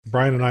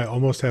Brian and I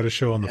almost had a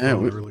show on the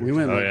phone earlier. We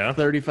went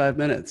 35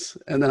 minutes.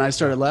 And then I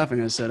started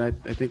laughing. I said, I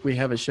think we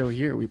have a show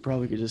here. We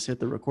probably could just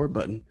hit the record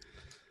button.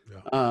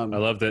 I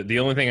love that. The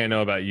only thing I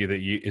know about you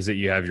is that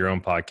you have your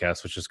own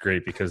podcast, which is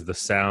great because the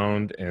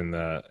sound and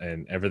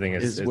everything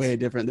is way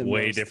different than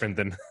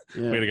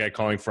we had a guy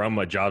calling from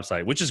a job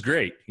site, which is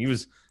great. He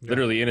was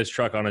literally in his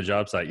truck on a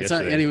job site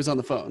yesterday, and he was on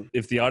the phone.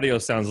 If the audio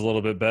sounds a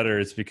little bit better,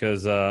 it's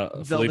because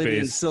velvety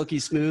and silky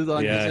smooth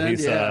on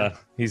his end.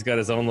 He's got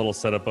his own little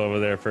setup over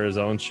there for his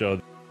own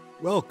show.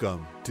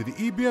 Welcome to the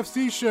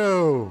EBFC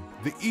Show,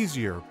 the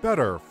easier,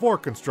 better for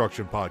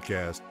construction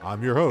podcast.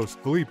 I'm your host,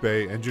 Felipe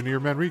Engineer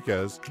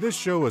Manriquez. This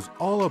show is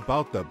all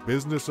about the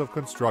business of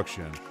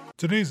construction.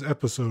 Today's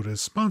episode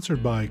is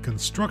sponsored by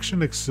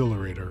Construction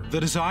Accelerator. The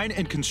design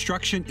and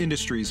construction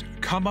industries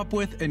come up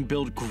with and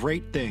build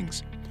great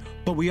things,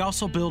 but we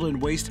also build in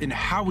waste in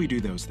how we do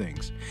those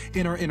things,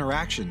 in our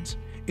interactions,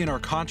 in our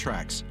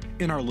contracts,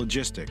 in our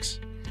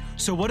logistics.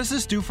 So what does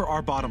this do for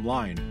our bottom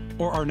line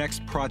or our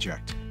next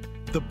project?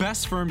 The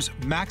best firms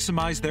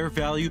maximize their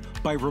value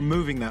by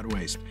removing that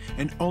waste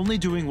and only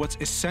doing what's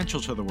essential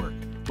to the work,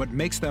 what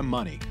makes them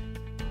money.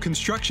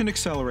 Construction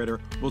Accelerator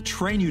will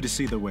train you to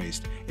see the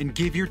waste and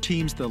give your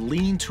teams the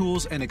lean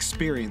tools and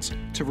experience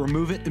to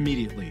remove it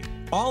immediately.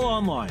 All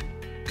online.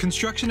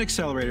 Construction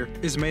Accelerator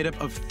is made up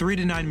of 3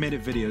 to 9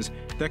 minute videos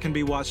that can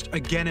be watched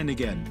again and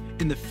again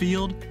in the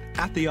field,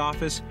 at the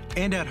office,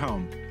 and at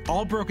home,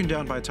 all broken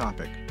down by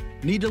topic.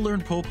 Need to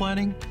learn pool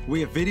planning? We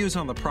have videos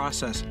on the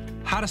process,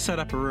 how to set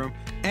up a room,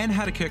 and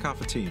how to kick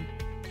off a team.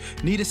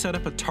 Need to set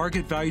up a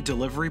target value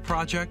delivery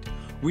project?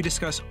 We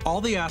discuss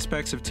all the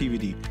aspects of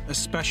TVD,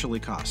 especially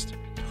cost.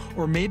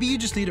 Or maybe you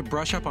just need to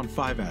brush up on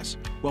 5S.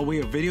 Well, we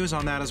have videos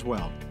on that as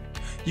well.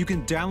 You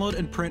can download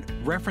and print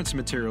reference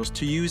materials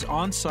to use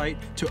on site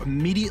to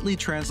immediately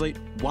translate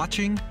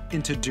watching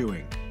into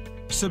doing.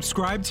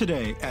 Subscribe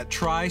today at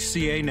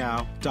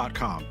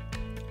trycanow.com.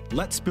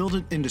 Let's build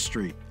an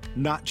industry,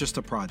 not just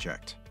a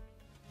project.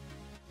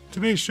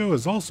 Today's show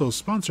is also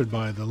sponsored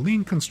by the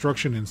Lean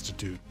Construction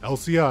Institute.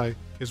 LCI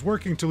is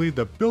working to lead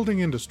the building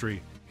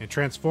industry in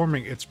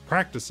transforming its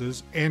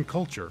practices and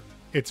culture.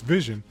 Its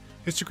vision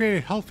is to create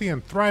a healthy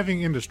and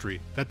thriving industry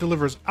that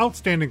delivers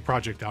outstanding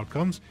project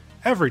outcomes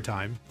every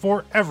time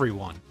for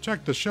everyone.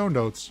 Check the show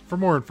notes for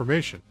more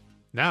information.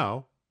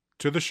 Now,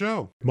 to the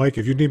show. Mike,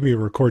 if you need me to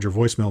record your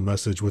voicemail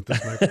message with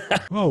this microphone.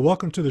 Oh,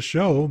 welcome to the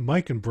show,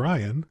 Mike and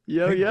Brian.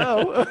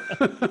 Yo.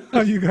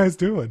 How you guys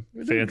doing?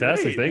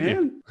 Fantastic, great, thank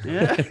you.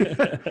 Yeah.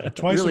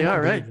 Twice really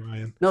are, right?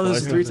 Brian. No, this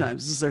is 3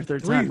 times. This is our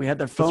 3rd time. We had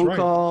the phone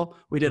call.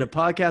 We did a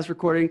podcast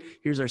recording.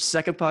 Here's our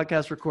 2nd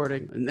podcast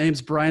recording. The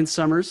name's Brian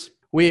Summers.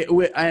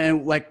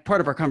 And like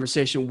part of our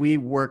conversation, we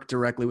work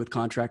directly with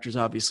contractors,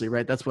 obviously,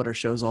 right? That's what our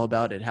show's all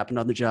about. It happened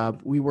on the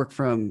job. We work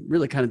from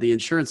really kind of the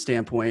insurance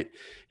standpoint,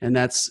 and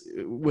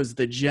was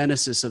the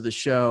genesis of the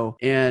show.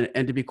 And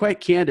to be quite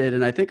candid,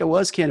 and I think I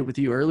was candid with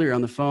you earlier on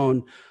the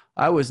phone,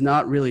 I was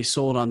not really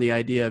sold on the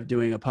idea of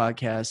doing a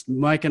podcast.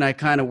 Mike and I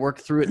kind of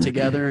worked through it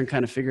together and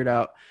kind of figured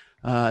out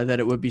that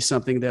it would be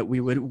something that we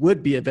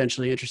would be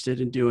eventually interested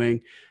in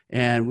doing.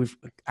 And we've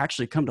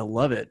actually come to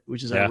love it,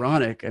 which is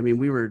ironic. I mean,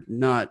 we were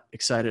not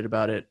excited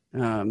about it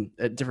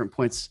at different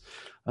points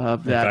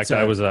of that. In fact,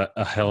 I was a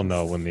hell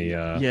no when the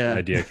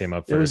idea came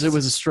up first. It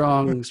was a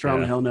strong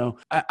hell no.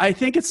 I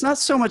think it's not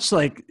so much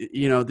like,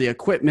 the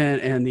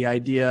equipment and the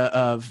idea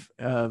of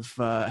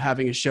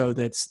having a show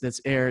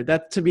that's aired.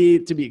 That to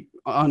be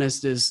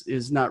honest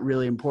is not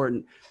really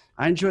important.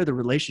 I enjoy the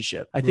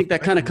relationship. I think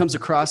that kind of comes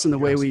across in the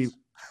way we.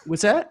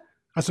 What's that?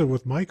 I said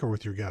with Mike or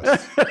with your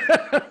guests?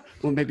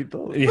 Well, maybe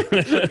both.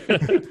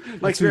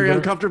 Mike's very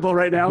uncomfortable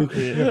right now.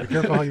 Be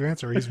careful how you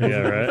answer. He's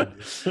right.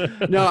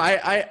 No,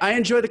 I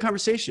enjoy the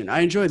conversation. I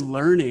enjoy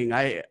learning.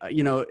 I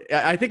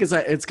think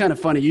it's kind of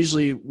funny.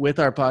 Usually with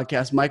our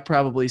podcast, Mike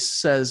probably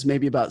says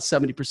maybe about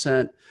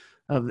 70%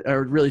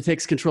 or really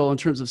takes control in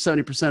terms of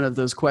 70% of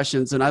those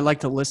questions. And I like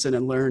to listen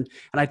and learn.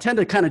 And I tend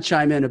to kind of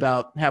chime in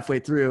about halfway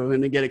through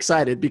and then get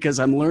excited because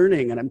I'm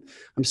learning and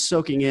I'm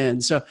soaking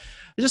in. So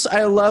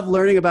I love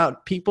learning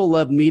about people,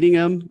 love meeting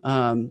them.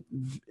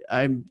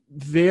 I'm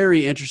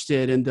very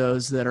interested in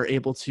those that are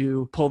able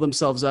to pull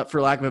themselves up,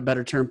 for lack of a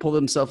better term, pull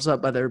themselves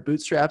up by their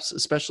bootstraps,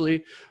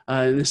 especially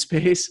in this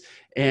space,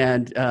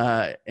 and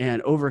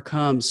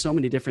overcome so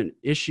many different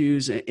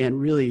issues and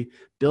really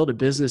build a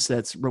business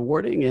that's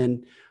rewarding.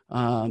 And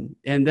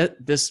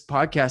that this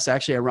podcast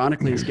actually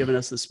ironically has given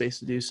us the space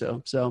to do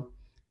so. So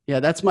yeah,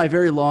 that's my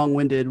very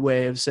long-winded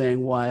way of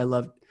saying why I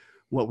love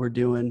what we're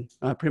doing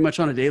pretty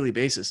much on a daily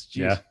basis. Jeez.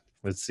 Yeah.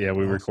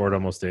 We record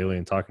almost daily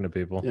and talking to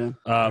people.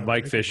 Yeah.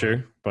 Mike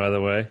Fisher, by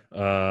the way.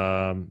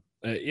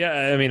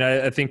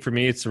 I think for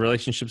me, it's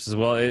relationships as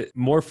well.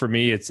 More for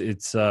me,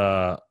 it's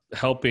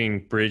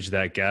helping bridge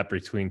that gap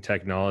between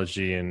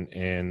technology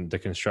and the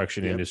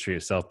construction industry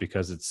itself,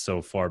 because it's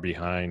so far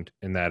behind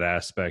in that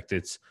aspect.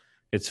 It's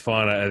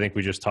fun. I think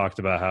we just talked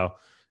about how,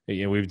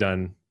 we've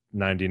done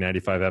 90,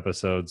 95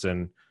 episodes,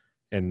 and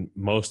and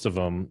most of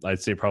them,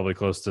 I'd say probably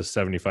close to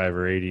 75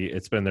 or 80,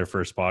 it's been their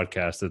first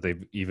podcast that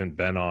they've even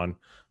been on.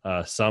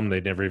 Some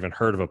they'd never even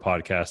heard of a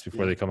podcast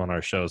before they come on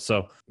our show.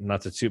 So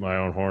not to toot my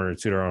own horn or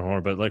toot our own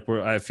horn, but like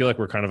I feel like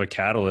we're kind of a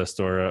catalyst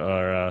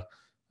or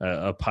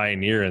a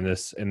pioneer in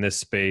this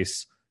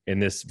space, in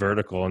this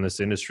vertical, in this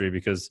industry,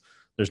 because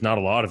there's not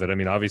a lot of it. I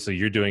mean, obviously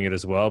you're doing it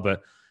as well,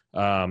 but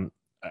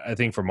I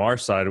think from our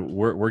side,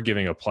 we're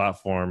giving a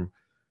platform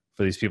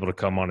for these people to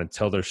come on and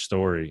tell their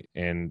story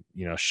and,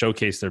 you know,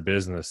 showcase their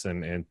business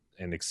and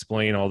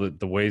explain all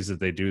the ways that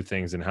they do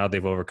things and how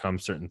they've overcome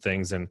certain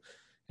things. And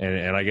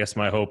I guess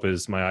my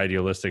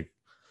idealistic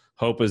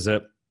hope is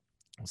that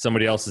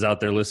somebody else is out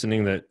there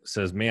listening that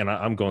says, man,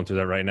 I'm going through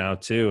that right now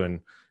too.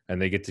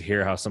 And they get to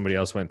hear how somebody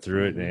else went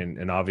through it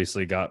and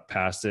obviously got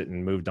past it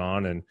and moved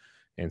on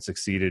and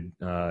succeeded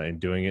in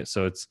doing it.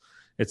 So it's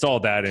all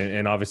that.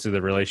 And obviously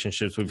the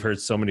relationships, we've heard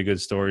so many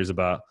good stories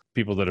about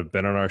people that have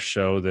been on our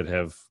show that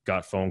have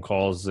got phone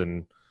calls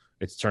and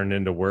it's turned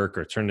into work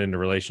or turned into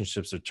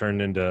relationships or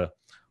turned into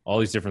all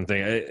these different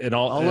things. And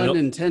all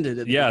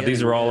unintended.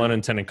 These are all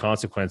unintended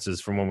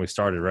consequences from when we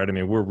started, right? I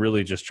mean, we're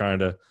really just trying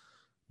to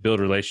build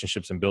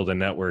relationships and build a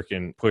network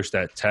and push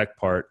that tech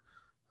part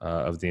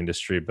of the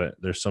industry. But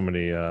there's so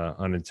many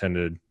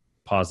unintended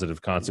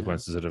positive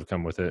consequences that have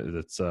come with it.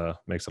 That's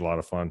makes it a lot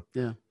of fun.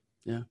 Yeah.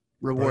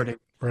 Rewarding.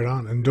 Right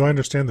on. And do I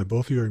understand that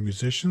both of you are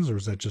musicians, or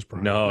is that just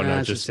Brian?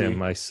 No, just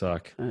him. I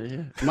suck.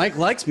 Mike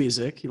likes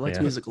music. He likes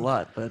music a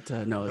lot, but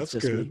no, That's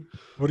it's just good. me.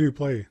 What do you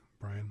play,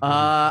 Brian?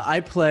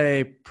 I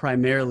play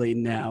primarily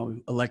now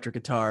electric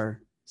guitar,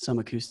 some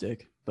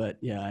acoustic, but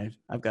yeah,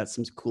 I've got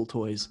some cool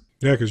toys.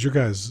 Yeah, because you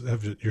guys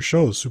have your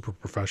show is super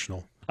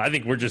professional. I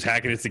think we're just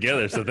hacking it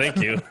together, so thank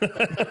you.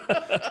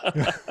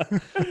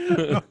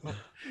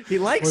 He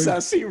likes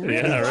us. He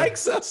really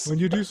likes us. When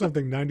you do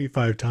something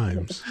 95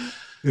 times,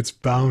 it's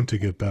bound to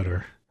get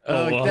better.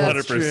 Oh, well,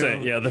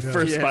 100%. Yeah, the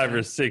first 5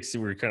 or 6,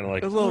 we were kind of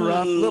like a little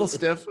rough, a little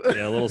stiff.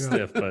 Yeah, a little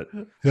stiff, but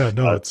yeah,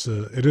 no,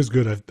 it is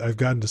good. I've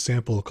gotten to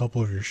sample a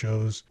couple of your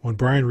shows. When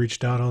Brian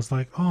reached out, I was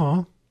like,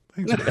 oh,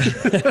 thanks, Brian.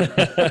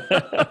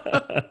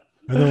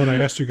 And then when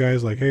I asked you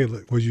guys, like, hey,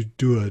 would you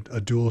do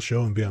a dual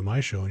show and be on my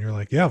show? And you're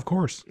like, yeah, of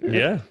course.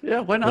 Yeah,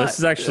 why not? Well, this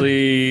is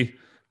actually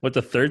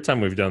the third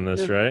time we've done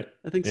this, right?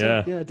 I think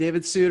so. Yeah,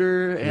 David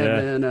Suter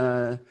and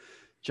then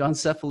John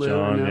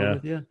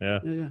Cefalu.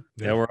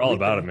 Yeah, we're all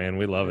about it, man.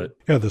 We love it.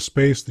 Yeah, the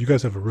space. You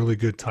guys have a really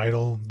good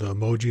title. The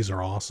emojis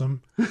are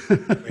awesome.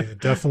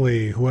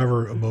 Definitely,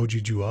 whoever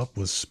emojied you up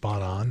was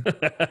spot on.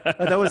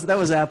 That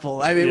was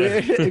Apple. I mean,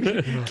 we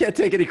can't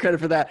take any credit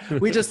for that.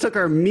 We just took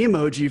our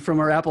Memoji from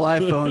our Apple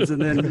iPhones, and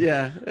then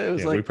it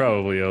was like we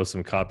probably owe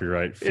some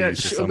copyright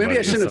fees. Maybe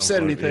I shouldn't have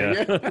said anything.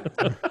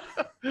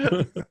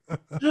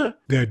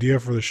 The idea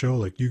for the show,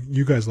 like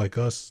you guys, like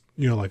us,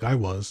 like I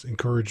was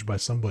encouraged by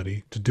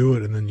somebody to do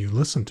it, and then you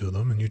listened to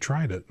them and you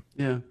tried it.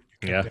 Yeah.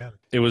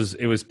 It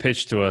was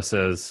pitched to us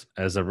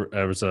as a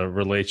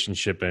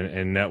relationship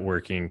and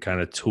networking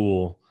kind of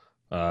tool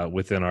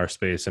within our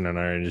space and in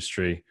our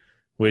industry,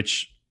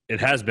 which it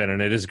has been,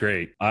 and it is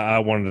great. I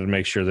wanted to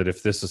make sure that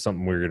if this is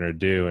something we were going to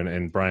do,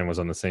 and Brian was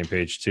on the same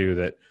page too,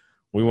 that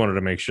we wanted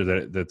to make sure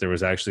that there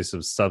was actually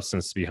some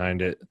substance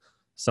behind it,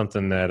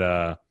 something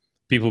that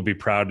people would be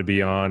proud to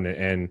be on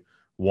and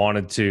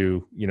wanted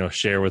to,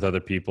 share with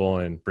other people,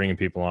 and bringing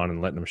people on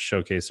and letting them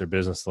showcase their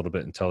business a little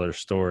bit and tell their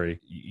story.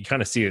 You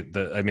kind of see it.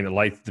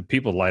 The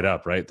people light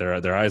up, right?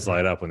 Their eyes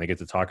light up when they get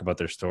to talk about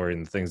their story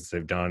and the things that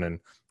they've done and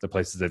the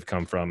places they've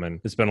come from. And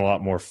it's been a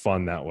lot more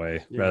fun that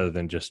way rather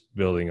than just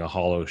building a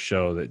hollow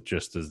show that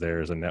just is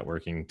there as a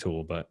networking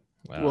tool. But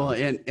well,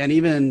 and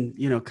even,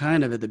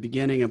 kind of at the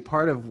beginning, and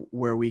part of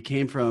where we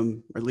came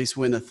from, or at least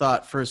when the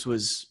thought first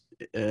was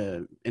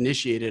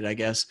initiated, I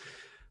guess,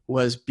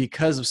 was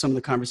because of some of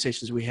the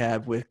conversations we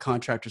have with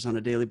contractors on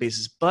a daily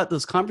basis. But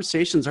those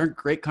conversations aren't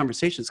great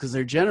conversations because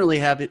they're generally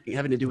having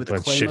to do with a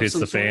claim. Shit hits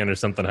the fan or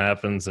something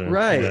happens.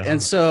 Right. Yeah.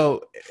 And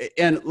so,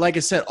 and like I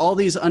said, all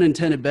these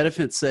unintended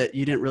benefits that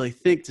you didn't really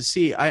think to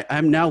see,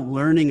 I'm now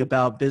learning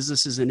about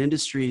businesses and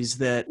industries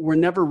that were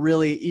never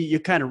really, you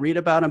kind of read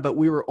about them, but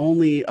we were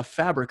only a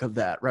fabric of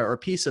that, right? Or a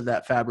piece of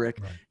that fabric.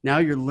 Right. Now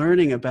you're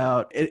learning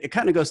about, it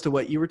kind of goes to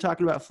what you were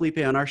talking about, Felipe,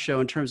 on our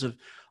show in terms of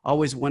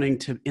always wanting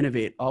to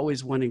innovate,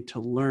 always wanting to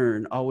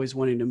learn, always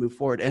wanting to move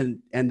forward. And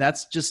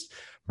that's just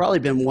probably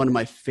been one of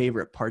my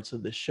favorite parts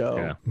of the show.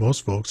 Yeah.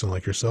 Most folks, and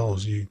like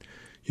yourselves, you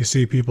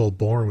see people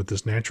born with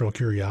this natural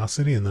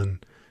curiosity, and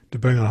then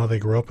depending on how they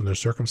grow up and their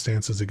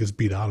circumstances, it gets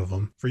beat out of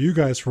them. For you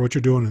guys, for what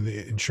you're doing in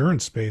the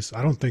insurance space,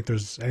 I don't think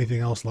there's anything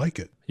else like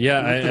it.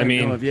 Yeah, I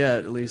mean,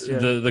 at least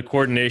the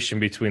coordination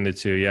between the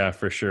two, yeah,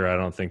 for sure. I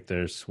don't think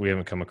we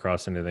haven't come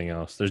across anything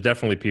else. There's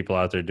definitely people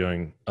out there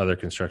doing other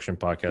construction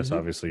podcasts. Mm-hmm.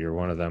 Obviously, you're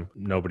one of them.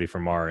 Nobody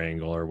from our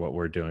angle or what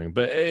we're doing.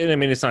 But I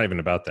mean, it's not even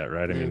about that,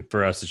 right? I mean,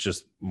 for us, it's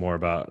just more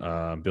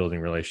about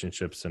building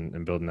relationships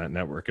and building that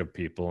network of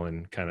people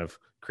and kind of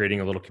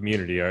creating a little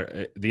community.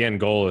 The end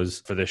goal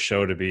is for this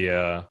show to be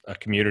a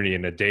community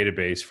and a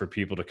database for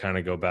people to kind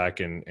of go back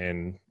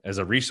and as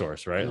a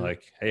resource, right? Yeah.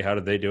 Like, hey, how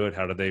did they do it?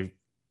 How did they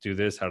do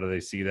this? How do they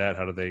see that?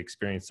 How do they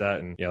experience that?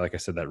 And yeah, like I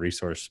said, that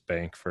resource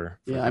bank for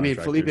yeah. I mean,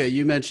 contractors. Felipe,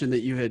 you mentioned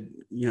that you had,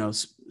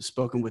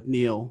 spoken with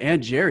Neil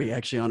and Jerry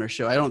actually on our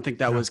show. I don't think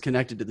that was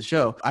connected to the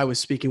show. I was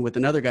speaking with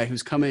another guy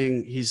who's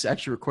coming. He's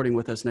actually recording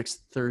with us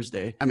next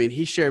Thursday. I mean,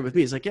 he shared with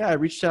me, he's like, yeah, I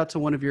reached out to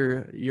one of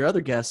your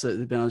other guests that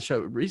had been on the show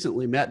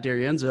recently, Matt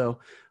D'Arienzo,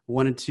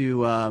 wanted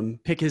to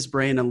pick his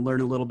brain and learn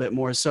a little bit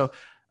more. So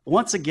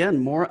once again,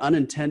 more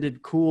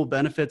unintended cool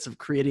benefits of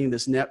creating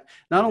this not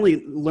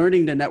only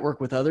learning to network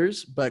with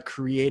others, but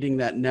creating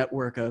that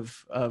network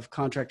of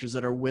contractors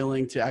that are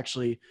willing to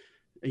actually,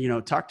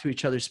 talk to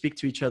each other, speak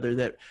to each other,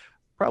 that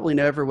probably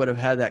never would have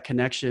had that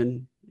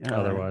connection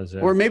otherwise,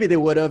 or maybe they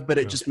would have, but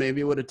it just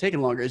maybe would have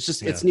taken longer. It's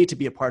just it's neat to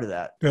be a part of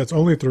that. Yeah, it's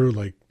only through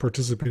like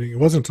participating. It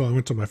wasn't until I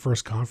went to my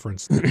first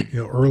conference,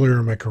 earlier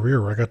in my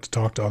career, where I got to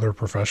talk to other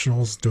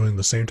professionals doing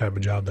the same type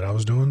of job that I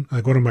was doing.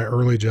 Like one of my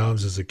early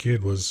jobs as a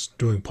kid was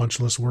doing punch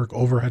list work,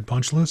 overhead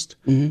punch list.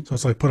 Mm-hmm. So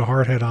it's like put a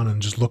hard hat on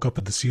and just look up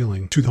at the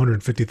ceiling,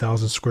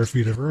 250,000 square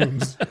feet of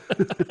rooms,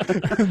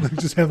 and like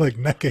just have like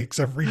neck aches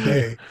every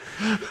day.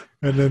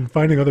 And then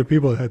finding other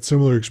people that had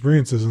similar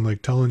experiences and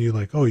like telling you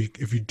like, oh,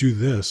 if you do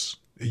this,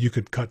 you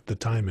could cut the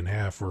time in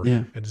half,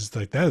 and it's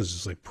like, that is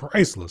just like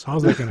priceless.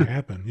 How's that going to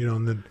happen?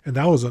 And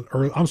that was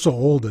I'm so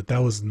old that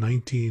was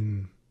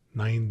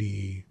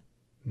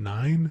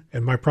 1999.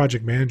 And my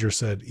project manager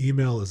said,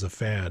 email is a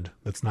fad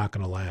that's not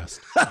going to last.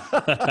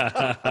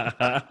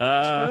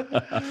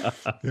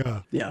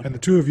 Yeah. And the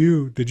two of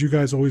you, did you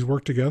guys always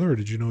work together or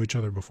did you know each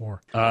other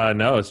before?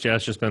 No, it's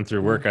just been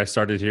through work. I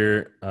started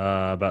here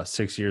about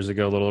 6 years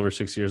ago, a little over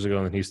 6 years ago.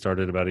 And then he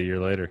started about a year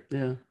later.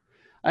 Yeah.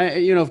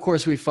 Of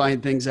course we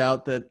find things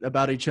out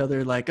about each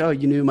other, like, oh,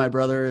 you knew my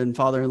brother and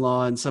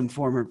father-in-law in some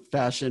form or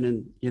fashion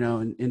and,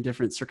 in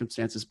different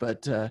circumstances.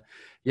 But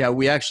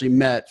we actually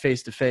met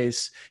face to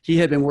face. He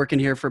had been working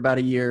here for about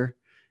a year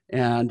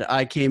and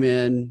I came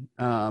in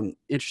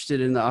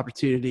interested in the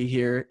opportunity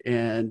here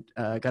and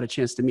got a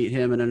chance to meet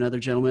him and another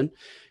gentleman.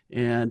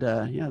 And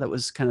that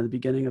was kind of the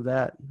beginning of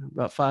that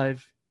about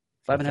five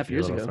and a half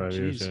years ago. 5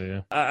 years ago,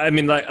 yeah. I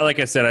mean,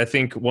 like I said, I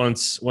think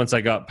once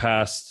I got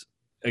past,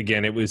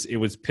 again, it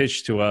was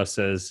pitched to us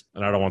as,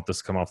 and I don't want this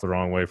to come off the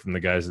wrong way from the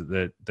guys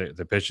that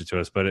pitched it to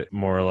us, but it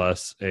more or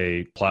less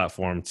a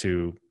platform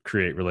to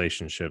create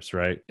relationships,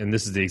 right? And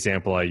this is the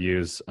example I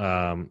use,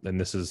 and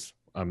this is,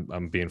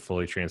 I'm being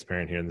fully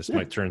transparent here, and this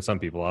might turn some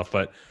people off,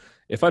 but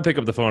if I pick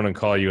up the phone and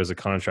call you as a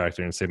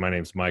contractor and say, my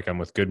name's Mike, I'm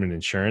with Goodman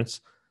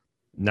Insurance,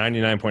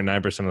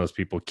 99.9% of those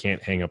people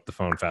can't hang up the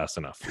phone fast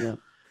enough. Yeah.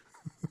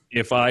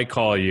 If I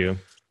call you,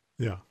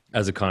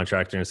 as a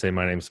contractor and say,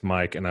 my name's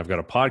Mike and I've got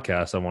a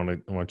podcast, I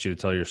want you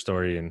to tell your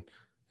story I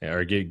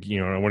want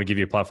to give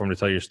you a platform to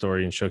tell your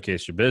story and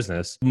showcase your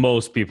business.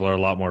 Most people are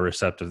a lot more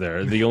receptive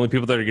there. The only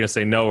people that are going to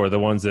say no are the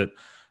ones that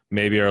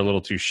maybe are a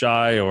little too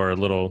shy or a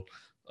little,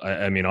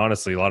 I mean,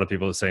 honestly, a lot of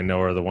people that say no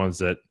are the ones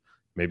that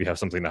maybe have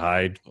something to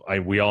hide.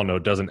 We all know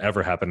it doesn't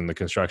ever happen in the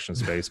construction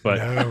space, but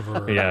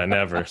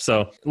never.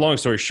 So long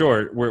story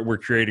short, we're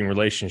creating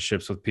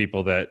relationships with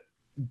people that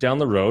down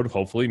the road,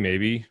 hopefully,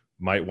 maybe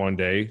might one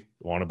day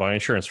want to buy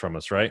insurance from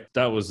us, right?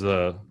 That was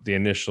the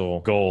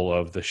initial goal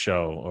of the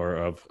show or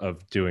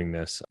of doing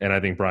this. And I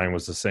think Brian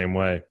was the same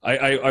way.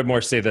 I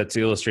more say that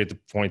to illustrate the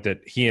point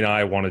that he and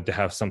I wanted to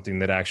have something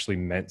that actually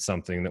meant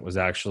something, that was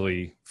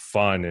actually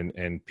fun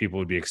and people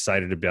would be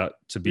excited about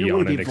to be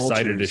on it,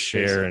 excited to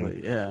share.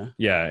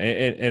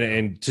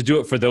 And to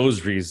do it for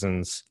those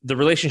reasons, the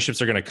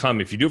relationships are going to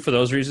come. If you do it for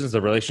those reasons,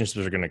 the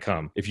relationships are going to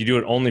come. If you do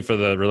it only for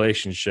the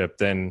relationship,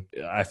 then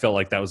I felt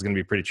like that was going to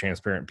be pretty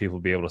transparent. People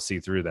would be able to see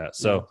through that.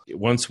 So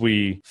once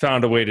we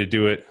found a way to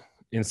do it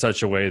in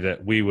such a way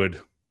that we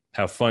would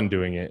have fun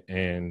doing it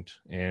and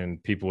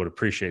people would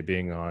appreciate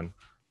being on,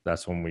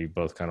 that's when we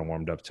both kind of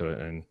warmed up to it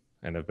and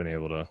have been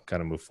able to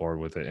kind of move forward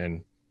with it.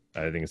 And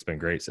I think it's been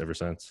great ever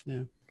since.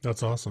 Yeah.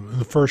 That's awesome. And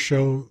the first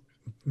show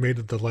made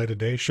it the light of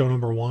day. Show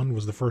number 1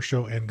 was the first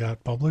show and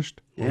got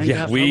published.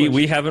 Yeah,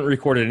 we haven't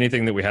recorded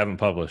anything that we haven't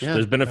published.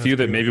 There's been a few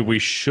that maybe we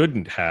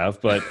shouldn't have,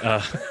 but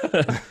I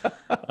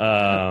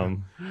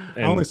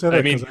only said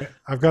that because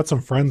I've got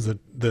some friends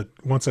that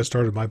once I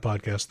started my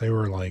podcast, they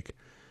were like,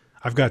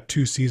 I've got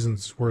 2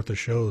 seasons worth of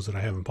shows that I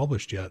haven't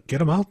published yet. Get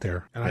them out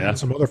there. And I had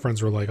some other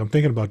friends who were like, I'm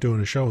thinking about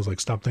doing a show. I was like,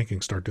 stop thinking,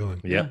 start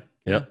doing. Yeah.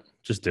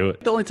 Just do it.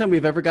 The only time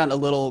we've ever gotten a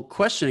little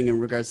questioning in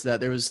regards to that,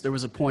 there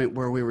was a point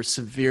where we were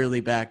severely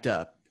backed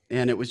up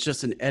and it was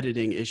just an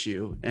editing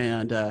issue.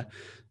 And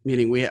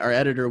meaning our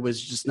editor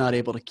was just not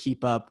able to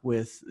keep up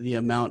with the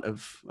amount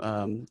of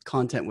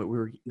content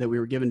that we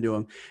were given to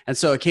him. And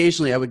so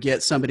occasionally I would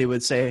get somebody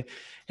would say,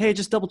 hey,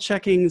 just double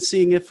checking,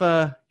 seeing if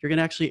you're going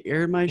to actually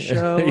air my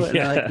show. And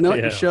I'm like, no,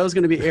 your show's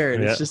going to be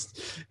aired. It's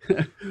just,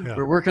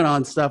 we're working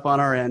on stuff on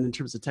our end in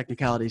terms of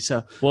technicality.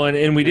 So, well,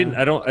 and we didn't,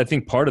 I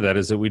think part of that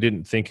is that we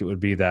didn't think it would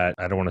be that,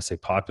 I don't want to say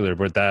popular,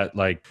 but that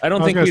like, I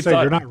don't think we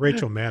thought. You're not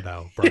Rachel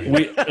Maddow,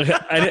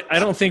 Brian. I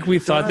don't think we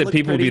thought that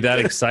people would be that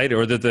excited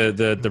or that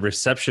the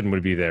reception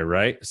would be there.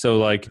 Right. So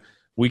like,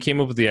 we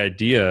came up with the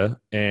idea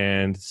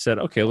and said,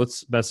 okay,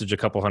 let's message a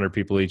couple hundred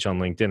people each on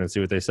LinkedIn and see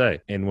what they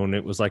say. And when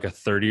it was like a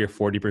 30 or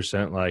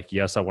 40% like,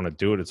 yes, I want to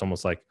do it, it's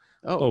almost like,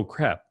 oh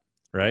crap.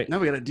 Right. Now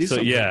we got to do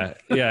something. Yeah.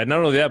 Not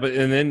only that, but,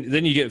 and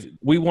then you get,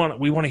 we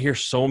want to hear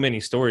so many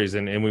stories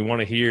and we want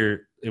to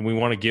hear, and we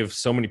want to give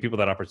so many people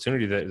that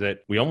opportunity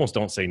that we almost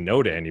don't say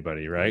no to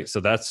anybody. Right. So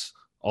that's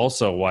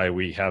also why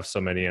we have so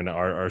many and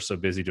are so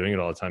busy doing it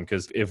all the time.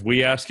 Because if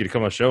we ask you to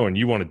come on a show and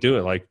you want to do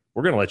it, like,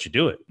 we're going to let you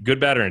do it. Good,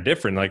 bad, or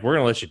indifferent. Like, we're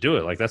going to let you do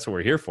it. Like, that's what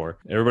we're here for.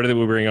 Everybody that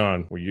we bring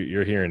on,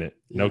 you're hearing it.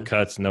 No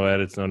cuts, no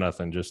edits, no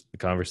nothing. Just the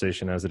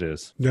conversation as it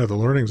is. Yeah. The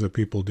learnings that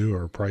people do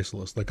are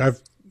priceless. Like,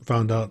 I've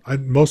found out,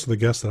 most of the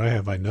guests that I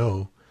have, I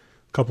know.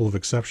 A couple of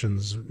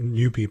exceptions,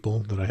 new people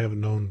that I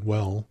haven't known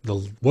well.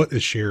 What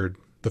is shared,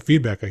 the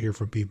feedback I hear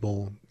from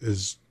people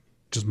is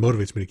just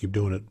motivates me to keep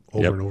doing it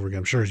over and over again.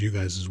 I'm sure as you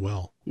guys as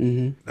well.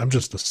 Mm-hmm. I'm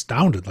just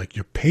astounded, like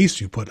your pace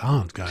you put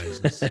on,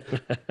 guys.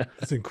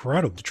 It's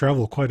incredible. To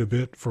travel quite a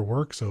bit for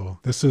work, so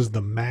this is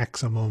the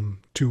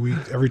maximum 2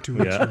 weeks. Every 2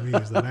 weeks for me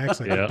is the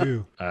max I can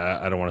do.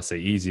 I don't want to say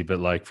easy, but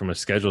like from a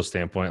schedule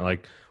standpoint,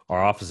 like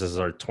our offices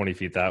are 20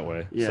 feet that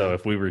way. Yeah. So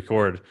if we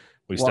record,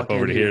 we step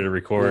over to here to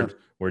record. Yep.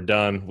 We're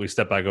done. We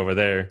step back over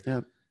there.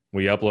 Yep.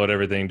 We upload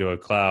everything to a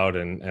cloud,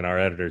 and our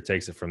editor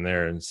takes it from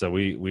there. And so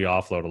we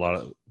offload a lot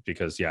of.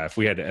 Because if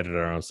we had to edit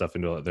our own stuff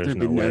into it, there'd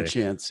be no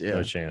chance. Yeah.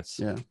 No chance.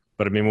 Yeah.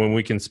 But I mean, when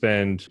we can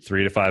spend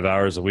 3 to 5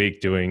 hours a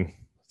week doing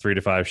 3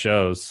 to 5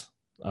 shows,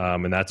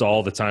 and that's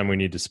all the time we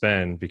need to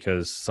spend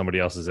because somebody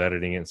else is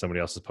editing it and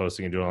somebody else is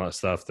posting and doing all that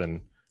stuff,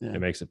 then it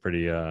makes it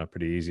pretty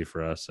easy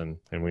for us, and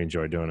we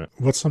enjoy doing it.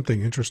 What's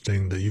something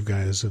interesting that you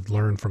guys have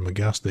learned from a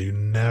guest that you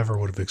never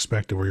would have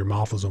expected, where your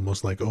mouth was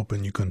almost like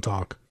open, you couldn't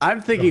talk?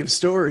 I'm thinking of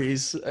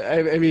stories.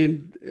 I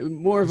mean,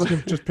 more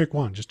of just pick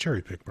one. Just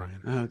cherry pick, Brian.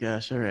 Oh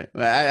gosh, all right.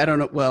 I don't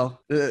know. Well,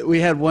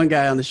 we had one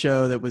guy on the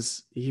show that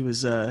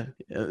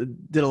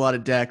did a lot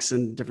of decks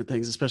and different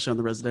things, especially on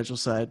the residential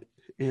side.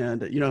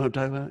 And you know what I'm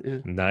talking about? Yeah.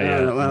 Not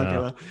yet. No. Okay,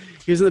 well,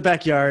 he was in the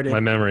backyard. My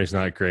memory's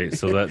not great.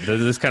 So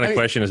this kind of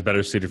question is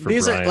better suited for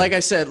Brian. Like I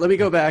said, let me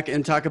go back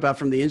and talk about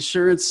from the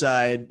insurance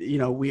side. You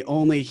know, we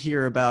only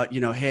hear about,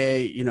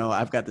 hey,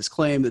 I've got this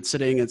claim that's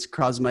sitting, it's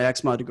causing my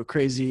ex-mod to go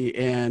crazy.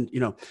 And,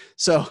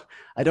 so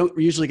I don't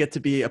usually get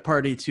to be a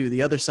party to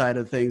the other side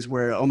of things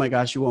where, oh my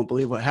gosh, you won't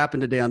believe what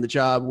happened today on the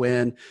job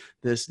when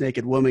this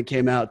naked woman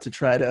came out to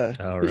try to,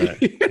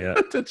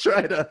 to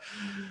try to,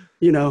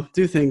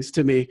 do things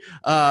to me.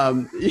 So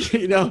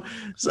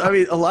I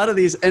mean, a lot of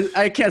these, and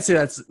I can't say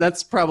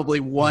that's probably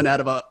one out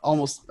of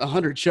almost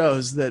 100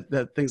 shows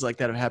that things like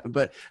that have happened.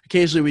 But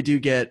occasionally we do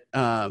get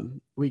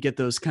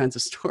those kinds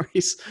of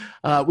stories.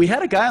 We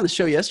had a guy on the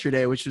show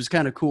yesterday, which was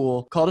kind of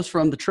cool. Called us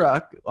from the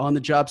truck on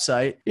the job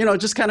site.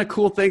 Just kind of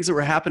cool things that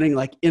were happening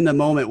like in the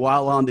moment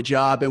while on the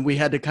job, and we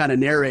had to kind of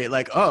narrate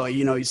like, oh,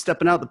 he's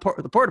stepping out,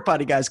 the porta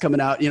potty guy's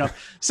coming out.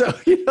 So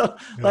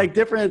like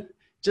different.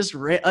 Just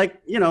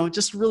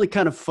just really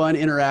kind of fun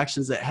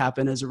interactions that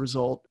happen as a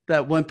result.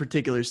 That one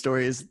particular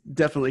story has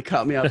definitely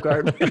caught me off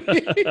guard.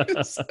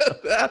 There's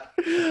a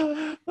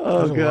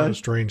lot of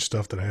strange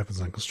stuff that happens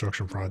on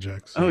construction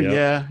projects. Oh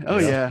yeah.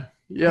 Yeah.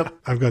 Yep.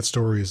 I've got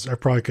stories. I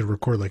probably could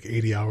record like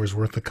 80 hours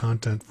worth of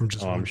content from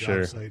just one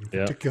job site in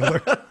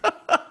particular.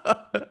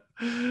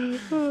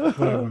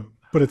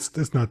 But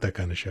it's not that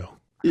kind of show.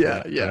 Yeah.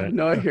 Right.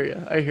 No, I hear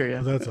you.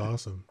 Well, that's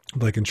awesome.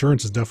 Like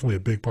insurance is definitely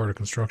a big part of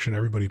construction.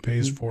 Everybody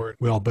pays for it.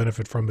 We all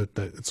benefit from it.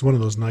 It's one of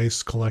those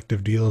nice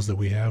collective deals that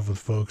we have with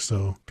folks.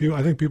 So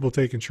I think people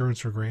take insurance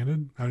for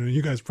granted. I mean,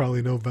 you guys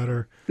probably know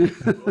better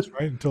than most,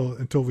 right?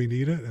 Until we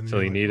need it.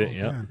 Until you need it.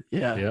 Yeah.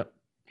 Yeah.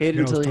 Hate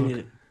it until you need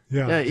it.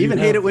 Yeah. Even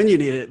hate it when you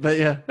need it. But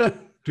yeah.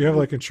 Do you have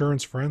like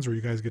insurance friends where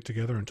you guys get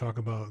together and talk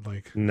about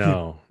like?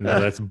 No,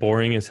 that's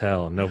boring as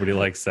hell. Nobody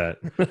likes that.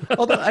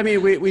 Although, I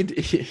mean, we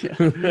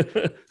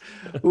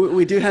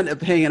do end up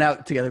hanging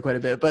out together quite a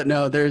bit, but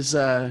no, there's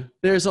a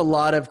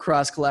lot of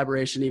cross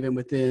collaboration even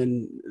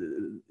within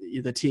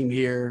the team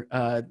here.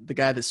 The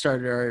guy that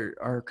started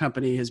our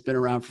company has been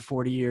around for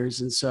 40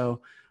 years. And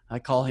so I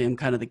call him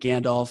kind of the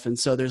Gandalf. And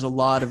so there's a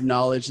lot of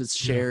knowledge that's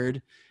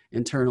shared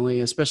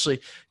internally,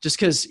 especially just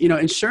because,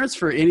 insurance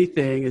for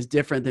anything is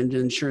different than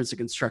insurance of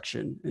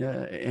construction.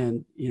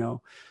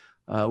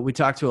 We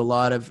talk to a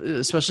lot of,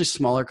 especially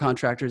smaller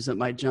contractors that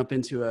might jump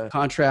into a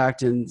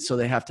contract. And so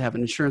they have to have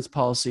an insurance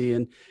policy,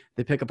 and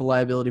they pick up a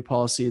liability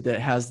policy that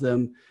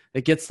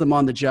gets them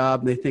on the job.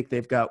 And they think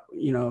they've got,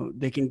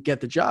 they can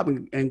get the job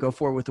and go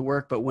forward with the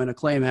work. But when a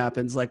claim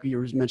happens, like you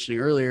were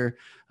mentioning earlier,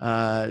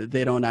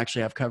 they don't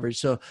actually have coverage.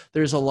 So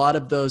there's a lot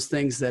of those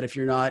things that if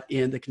you're not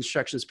in the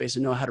construction space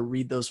and know how to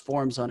read those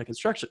forms on a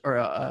construction or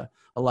a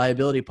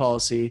liability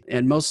policy,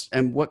 and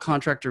what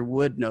contractor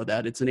would know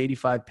that? It's an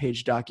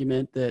 85-page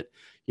document that,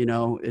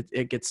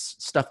 it gets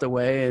stuffed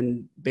away,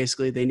 and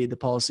basically they need the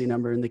policy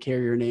number and the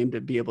carrier name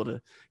to be able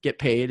to get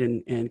paid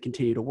and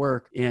continue to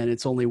work. And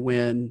it's only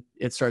when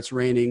it starts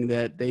raining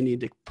that they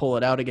need to pull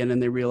it out again,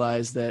 and they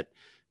realize that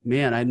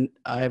man,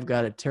 I've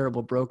got a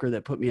terrible broker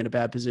that put me in a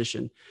bad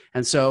position.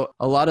 And so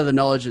a lot of the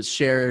knowledge that's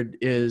shared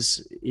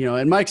is,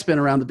 and Mike's been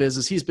around the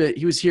business.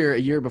 He was here a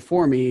year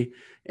before me.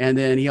 And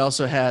then he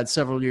also had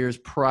several years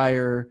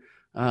prior,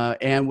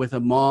 and with a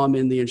mom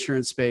in the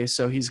insurance space.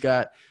 So he's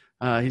got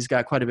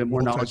quite a bit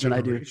more knowledge than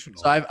I do. So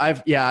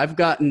I've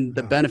gotten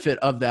the benefit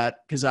of that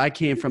because I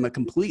came from a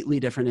completely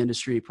different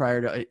industry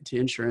prior to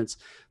insurance.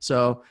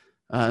 So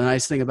the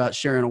nice thing about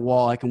sharing a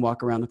wall, I can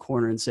walk around the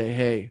corner and say,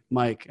 "Hey,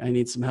 Mike, I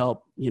need some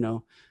help."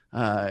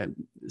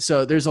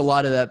 So there's a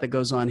lot of that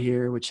goes on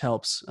here, which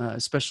helps,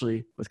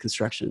 especially with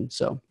construction.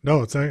 So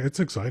no, it's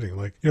exciting.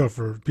 Like,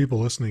 for people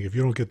listening, if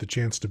you don't get the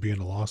chance to be in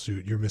a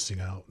lawsuit, you're missing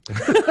out.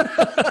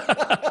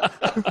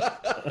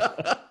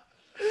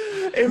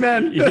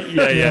 Amen.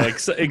 Yeah.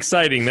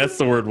 Exciting. That's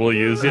the word we'll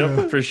use.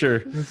 Yep, for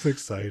sure. It's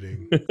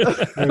exciting.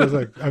 It was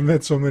like, I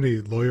met so many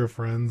lawyer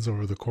friends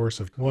over the course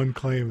of one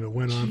claim that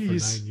went on for 9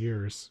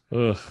 years.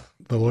 Ugh.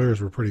 The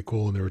lawyers were pretty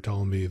cool, and they were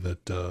telling me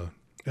that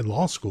in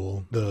law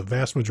school, the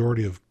vast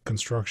majority of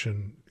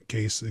construction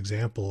case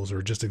examples,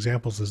 or just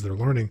examples as they're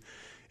learning,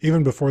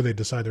 even before they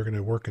decide they're going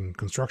to work in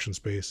construction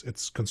space,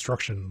 it's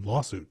construction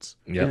lawsuits.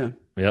 Yep.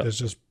 It's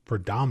just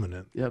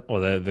predominant. Yep.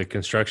 Well, the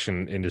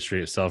construction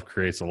industry itself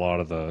creates a lot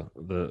of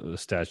the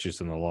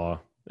statutes and the law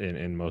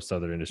in most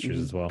other industries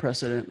as well.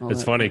 Precedent.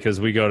 It's funny because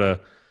we go to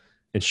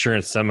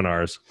insurance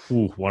seminars.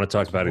 Want to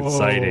talk about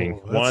exciting.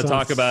 Want to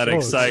talk about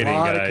exciting, a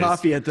lot guys. Of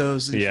coffee at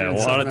those. Yeah,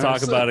 want to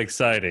talk about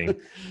exciting.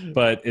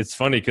 But it's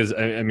funny because,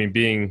 I mean,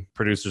 being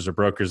producers or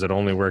brokers that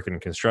only work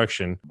in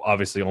construction,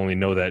 obviously only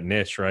know that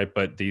niche, right?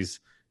 But these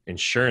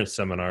insurance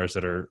seminars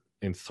that are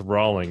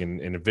enthralling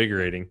and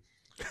invigorating,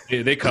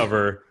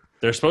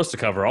 they're supposed to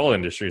cover all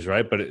industries,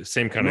 right? But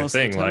same kind of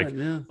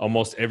thing.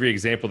 Almost every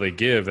example they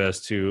give as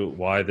to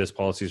why this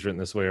policy is written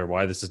this way or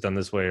why this is done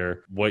this way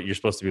or what you're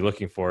supposed to be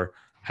looking for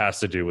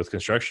has to do with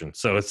construction.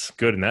 So it's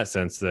good in that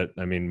sense that,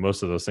 I mean,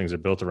 most of those things are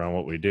built around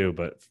what we do,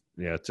 but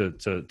yeah,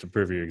 to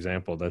prove your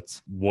example,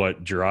 that's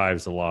what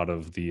drives a lot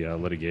of the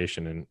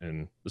litigation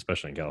and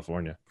especially in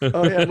California.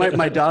 Oh yeah.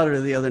 My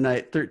daughter the other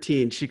night,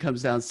 13, she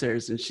comes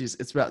downstairs and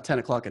it's about 10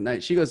 o'clock at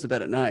night. She goes to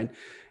bed at 9.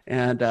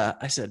 And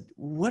I said,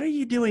 "What are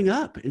you doing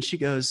up?" And she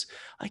goes,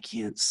 "I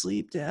can't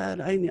sleep,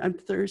 Dad. I'm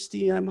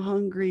thirsty. I'm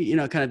hungry."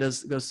 Kind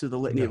of goes through the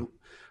litany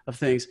of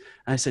things.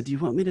 And I said, "Do you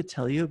want me to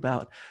tell you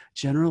about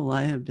general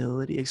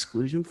liability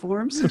exclusion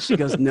forms?" And she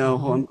goes, "No,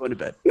 I'm going to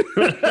bed."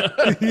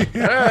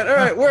 All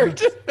right,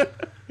 worked.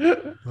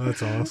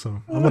 That's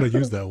awesome. I'm going to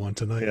use that one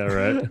tonight. Yeah,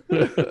 right.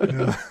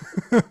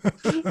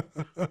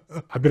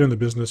 I've been in the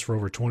business for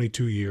over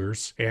 22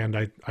 years, and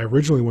I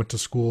originally went to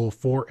school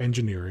for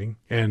engineering,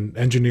 and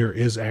engineer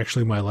is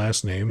actually my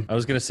last name. I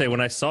was going to say, when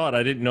I saw it,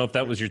 I didn't know if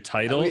that was your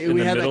title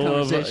we had that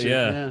conversation.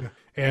 Yeah.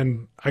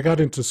 And I got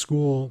into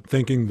school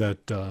thinking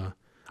that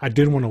I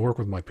didn't want to work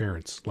with my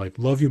parents. Like,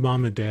 love you,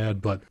 Mom and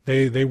Dad, but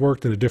they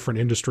worked in a different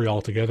industry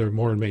altogether,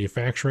 more in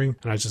manufacturing.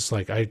 And I was just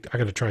like, I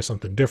got to try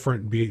something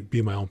different,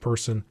 be my own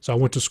person. So I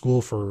went to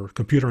school for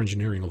computer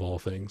engineering, of all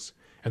things.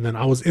 And then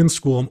I was in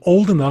school. I'm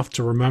old enough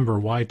to remember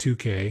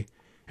Y2K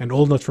and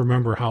old enough to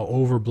remember how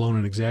overblown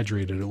and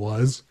exaggerated it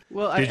was.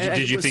 Well,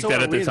 did you think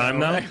that at the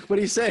time, though? What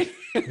do you say?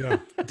 Yeah.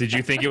 Did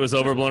you think it was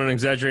overblown and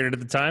exaggerated at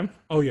the time?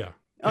 Oh, yeah.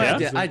 Oh,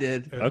 Yeah? I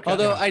did. Okay.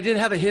 Although I did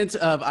have a hint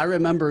of, I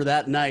remember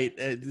that night,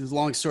 it's a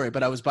long story,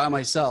 but I was by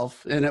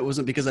myself, and it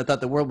wasn't because I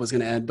thought the world was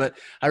going to end, but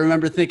I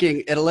remember thinking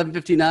at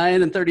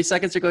 11:59 and 30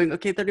 seconds, you're going,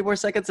 okay, 30 more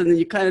seconds, and then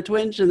you kind of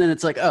twinge, and then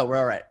it's like, oh, we're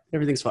all right.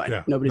 Everything's fine.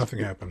 Yeah, Nothing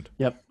happened.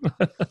 Yep.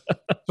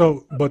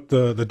 So, but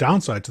the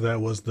downside to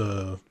that was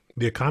the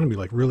economy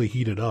like really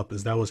heated up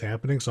as that was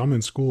happening. So I'm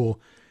in school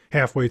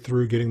halfway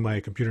through getting my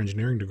computer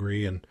engineering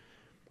degree, and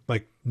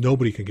like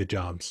nobody could get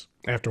jobs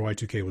after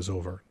Y2K was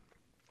over.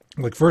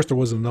 Like first there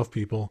wasn't enough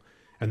people,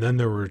 and then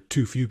there were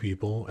too few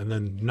people, and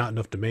then not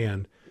enough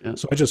demand. Yeah.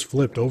 So I just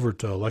flipped over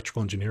to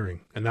electrical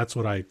engineering, and that's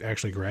what I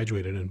actually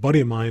graduated in. A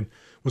buddy of mine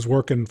was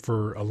working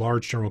for a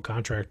large general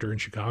contractor in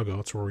Chicago.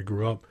 That's where we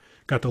grew up.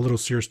 Got the little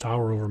Sears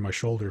Tower over my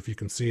shoulder, if you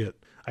can see it.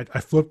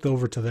 I flipped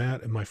over to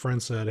that, and my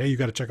friend said, "Hey, you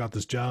got to check out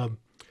this job."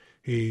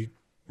 He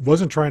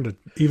wasn't trying to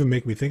even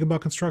make me think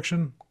about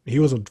construction. He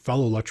was a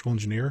fellow electrical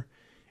engineer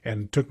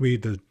and took me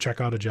to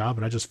check out a job,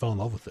 and I just fell in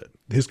love with it.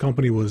 His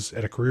company was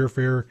at a career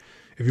fair.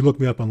 If you look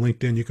me up on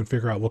LinkedIn, you can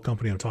figure out what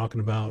company I'm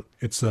talking about.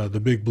 It's the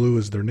Big Blue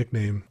is their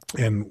nickname,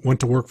 and went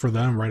to work for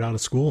them right out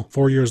of school.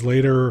 4 years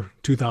later,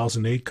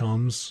 2008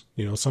 comes,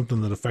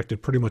 something that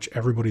affected pretty much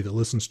everybody that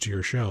listens to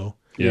your show.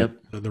 Yep.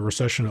 The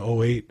recession of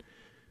 2008.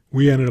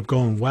 We ended up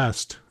going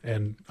west,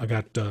 and I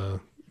got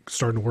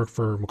started to work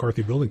for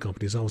McCarthy Building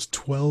Companies. That was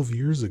 12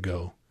 years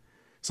ago.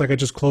 It's like I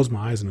just closed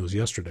my eyes and it was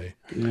yesterday.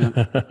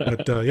 Yeah.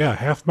 But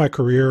half my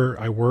career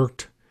I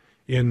worked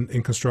in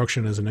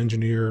construction as an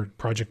engineer,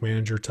 project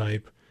manager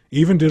type.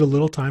 Even did a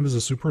little time as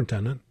a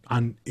superintendent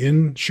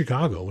in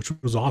Chicago, which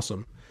was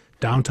awesome.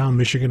 Downtown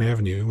Michigan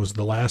Avenue was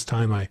the last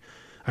time I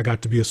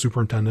got to be a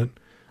superintendent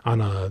on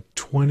a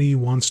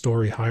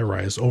 21-story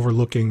high-rise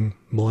overlooking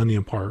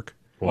Millennium Park.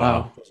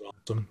 Wow. That was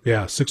awesome.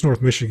 Yeah, 6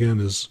 North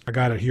Michigan I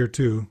got it here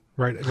too,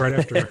 right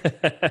after,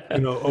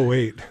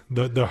 '08,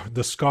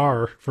 the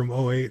scar from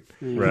 '08.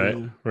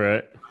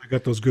 Right. I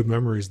got those good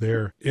memories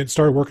there. It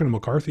started working at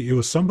McCarthy. It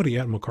was somebody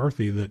at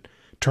McCarthy that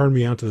turned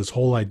me onto this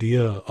whole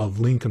idea of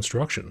lean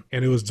construction.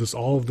 And it was just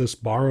all of this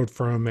borrowed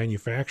from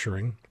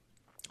manufacturing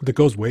that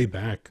goes way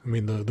back. I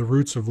mean, the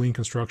roots of lean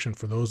construction,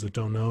 for those that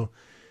don't know,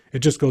 it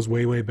just goes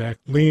way, way back.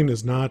 Lean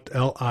is not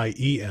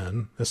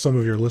L-I-E-N, as some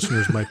of your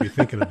listeners might be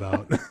thinking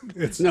about.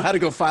 It's know how to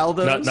go file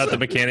those? Not the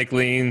mechanic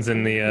leans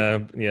and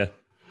the,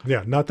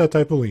 Yeah, not that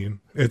type of lean.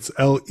 It's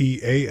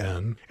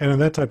L-E-A-N. And in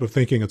that type of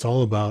thinking, it's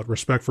all about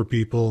respect for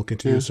people,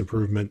 continuous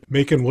improvement,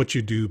 making what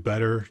you do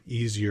better,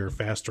 easier,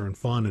 faster, and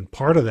fun. And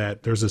part of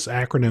that, there's this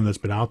acronym that's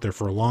been out there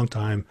for a long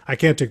time. I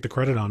can't take the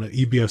credit on it.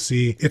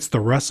 EBFC, it's the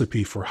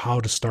recipe for how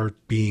to start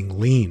being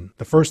lean.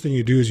 The first thing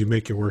you do is you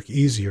make your work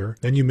easier,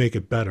 then you make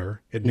it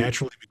better. It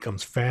naturally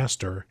becomes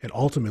faster, and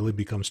ultimately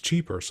becomes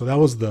cheaper. So that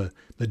was the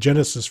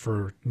genesis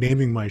for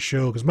naming my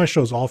show, because my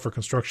show is all for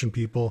construction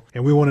people,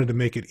 and we wanted to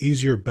make it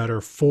easier,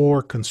 better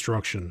for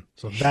construction.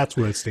 So that's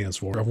what it stands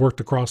for. I've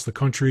worked across the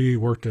country,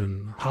 worked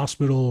in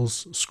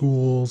hospitals,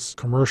 schools,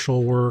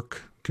 commercial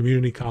work,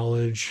 community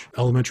college,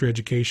 elementary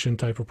education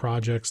type of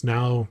projects.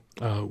 Now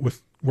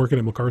with working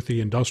at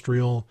McCarthy,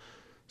 industrial,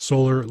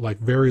 solar, like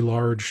very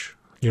large,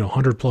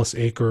 100 plus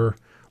acre,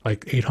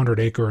 like 800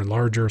 acre and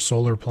larger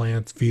solar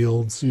plants,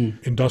 fields,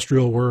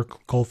 industrial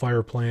work, coal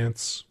fire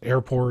plants,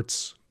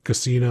 airports,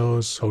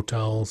 casinos,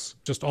 hotels,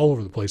 just all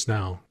over the place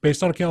now.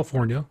 Based out of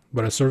California,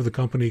 but I serve the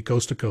company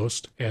coast to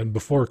coast. And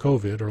before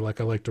COVID, or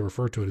like I like to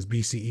refer to it as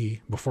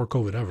BCE, before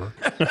COVID ever,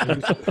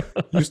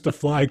 I used to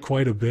fly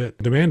quite a bit.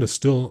 Demand is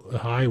still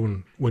high.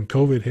 When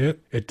COVID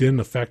hit, it didn't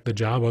affect the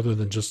job other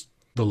than just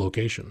the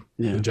location.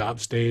 The job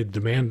stayed,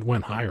 demand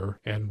went higher,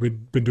 and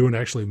we'd been doing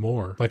actually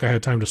more. Like I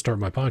had time to start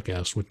my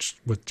podcast, which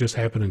just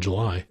happened in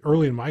July.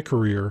 Early in my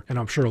career, and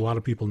I'm sure a lot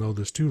of people know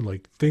this too,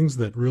 like things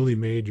that really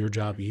made your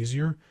job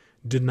easier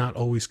did not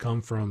always come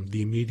from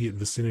the immediate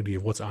vicinity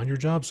of what's on your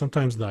job.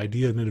 Sometimes the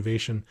idea and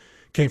innovation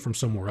came from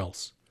somewhere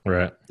else.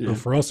 Right. So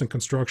for us in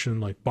construction,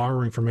 like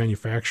borrowing from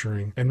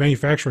manufacturing, and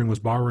manufacturing was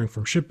borrowing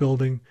from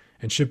shipbuilding,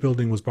 and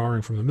shipbuilding was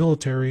borrowing from the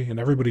military, and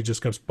everybody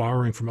just kept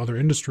borrowing from other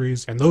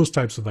industries. And those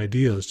types of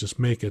ideas just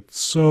make it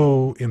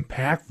so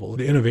impactful.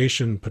 The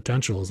innovation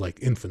potential is like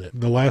infinite.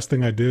 The last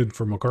thing I did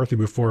for McCarthy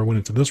before I went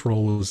into this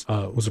role was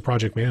a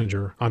project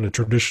manager on a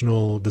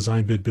traditional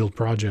design bid build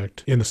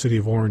project in the city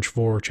of Orange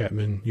for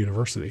Chapman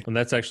University. And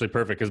that's actually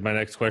perfect, because my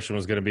next question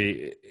was going to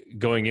be,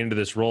 going into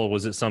this role,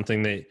 was it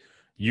something that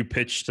you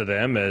pitched to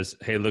them as,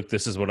 hey, look,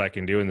 this is what I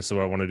can do and this is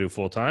what I want to do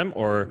full time?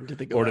 Or do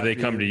they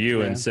come to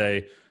you and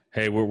say,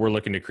 hey, we're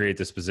looking to create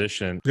this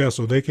position? Yeah,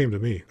 so they came to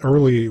me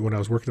early when I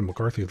was working at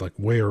McCarthy, like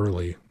way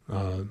early,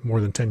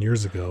 more than 10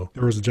 years ago.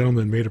 There was a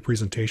gentleman who made a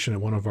presentation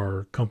at one of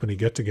our company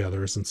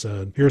get-togethers and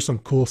said, here's some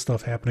cool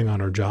stuff happening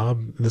on our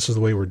job. This is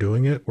the way we're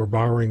doing it. We're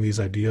borrowing these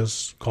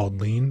ideas called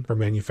lean for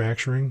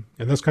manufacturing.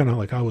 And that's kind of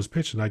like how I was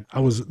pitched. And I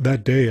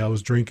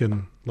was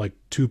drinking like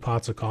 2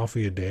 pots of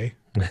coffee a day.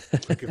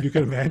 Like if you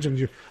can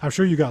imagine, I'm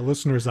sure you got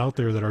listeners out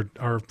there that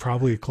are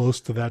probably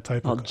close to that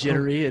type all of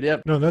jittery.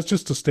 Yep. No, that's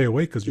just to stay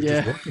awake because you're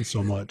just working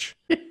so much.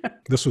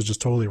 This was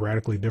just totally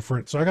radically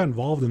different. So I got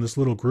involved in this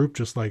little group,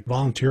 just like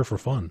volunteer for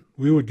fun.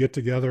 We would get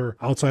together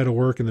outside of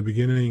work in the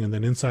beginning and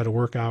then inside of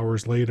work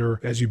hours later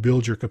as you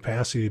build your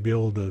capacity to be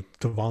able to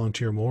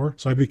volunteer more.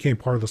 So I became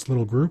part of this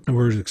little group, and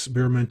we were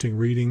experimenting,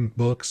 reading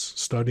books,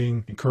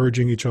 studying,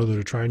 encouraging each other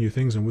to try new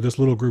things. And this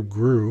little group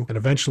grew. And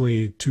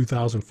eventually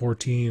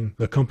 2014,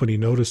 the company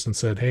noticed and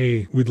said,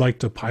 hey, we'd like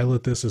to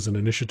pilot this as an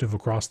initiative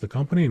across the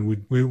company.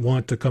 And we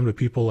want to come to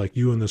people like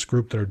you in this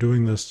group that are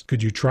doing this.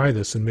 Could you try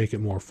this and make it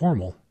more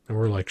formal? And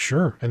we're like,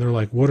 sure. And they're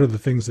like, what are the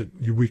things that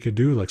we could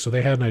do? Like, so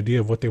they had an idea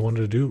of what they wanted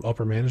to do,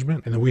 upper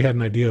management. And then we had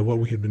an idea of what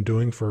we had been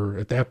doing for,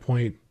 at that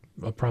point,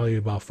 probably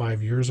about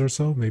 5 years or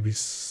so, maybe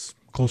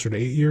closer to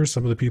 8 years.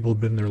 Some of the people had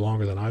been there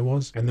longer than I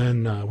was. And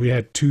then we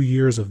had 2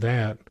 years of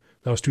that.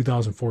 That was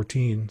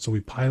 2014. So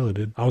we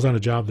piloted. I was on a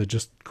job that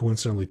just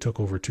coincidentally took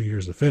over 2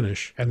 years to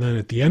finish. And then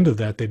at the end of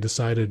that, they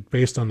decided,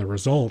 based on the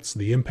results,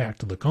 the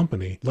impact of the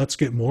company, let's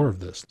get more of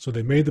this. So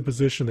they made the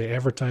position, they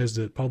advertised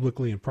it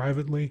publicly and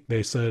privately.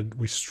 They said,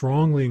 we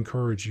strongly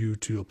encourage you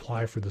to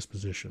apply for this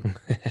position.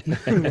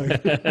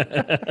 Like,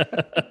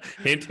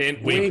 hint,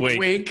 hint, wink, wink.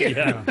 Wink.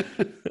 yeah.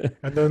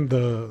 And then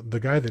the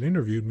guy that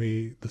interviewed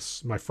me,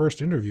 my first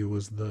interview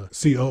was the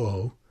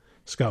COO,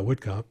 Scott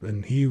Whitcop,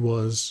 and he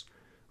was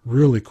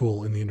really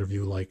cool in the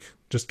interview, like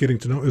just getting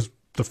to know. It was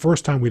the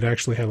first time we'd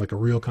actually had like a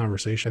real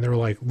conversation. They were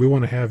like, we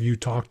want to have you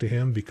talk to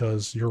him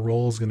because your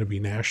role is going to be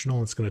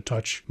national. It's going to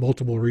touch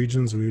multiple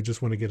regions. We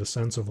just want to get a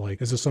sense of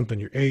like, is this something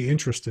you're A,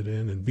 interested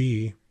in, and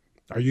B,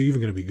 are you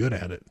even going to be good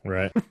at it?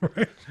 Right.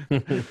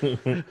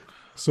 Right.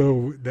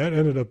 So that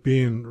ended up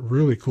being a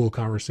really cool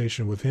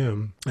conversation with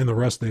him. And the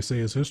rest, they say,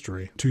 is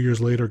history. 2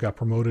 years later, got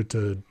promoted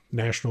to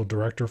national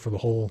director for the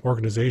whole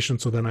organization.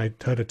 So then I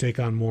had to take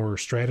on more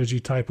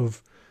strategy type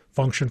of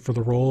function for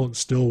the role,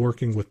 still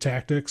working with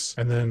tactics.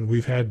 And then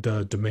we've had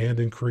demand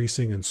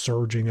increasing and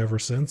surging ever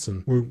since.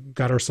 And we've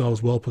got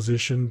ourselves well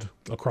positioned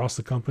across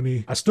the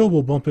company. I still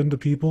will bump into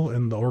people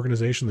in the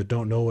organization that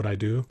don't know what I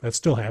do. That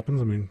still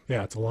happens. I mean,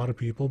 yeah, it's a lot of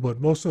people, but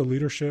most of the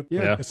leadership.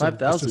 Yeah,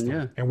 5,000,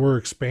 yeah. And we're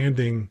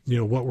expanding,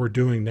 what we're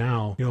doing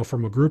now,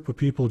 from a group of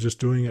people just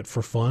doing it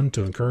for fun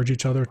to encourage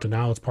each other to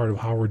now it's part of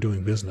how we're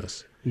doing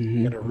business.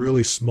 In a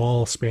really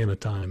small span of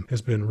time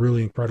has been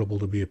really incredible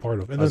to be a part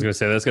of. And I was going to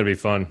say, that's going to be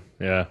fun.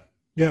 Yeah.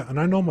 Yeah. And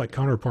I know my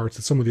counterparts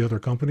at some of the other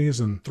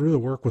companies, and through the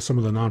work with some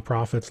of the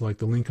nonprofits like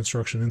the Lean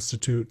Construction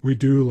Institute, we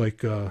do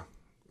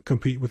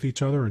compete with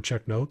each other and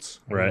check notes.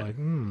 Right. Like,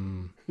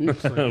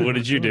 what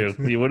did you do?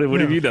 What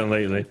have you done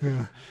lately?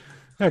 Yeah.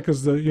 Yeah,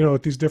 because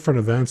at these different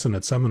events and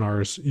at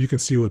seminars, you can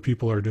see what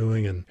people are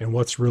doing and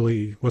what's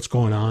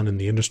going on in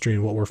the industry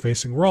and what we're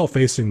facing. We're all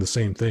facing the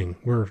same thing.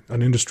 We're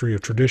an industry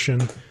of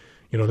tradition.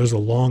 There's a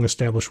long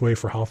established way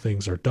for how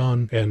things are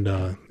done.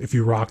 And if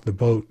you rock the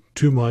boat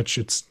too much,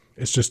 it's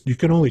just, you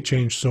can only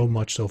change so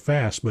much so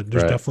fast, but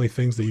there's definitely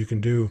things that you can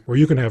do where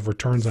you can have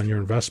returns on your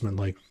investment,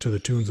 like to the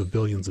tunes of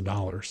billions of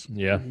dollars.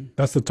 Yeah.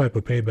 That's the type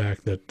of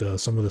payback that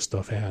some of this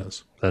stuff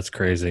has. That's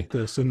crazy.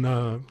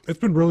 And it's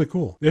been really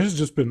cool. There's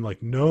just been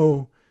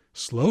no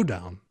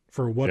slowdown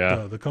for what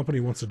the company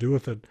wants to do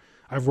with it.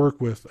 I've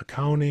worked with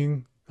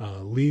accounting,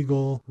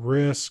 legal,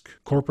 risk,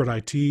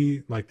 corporate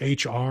IT, like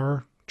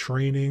HR,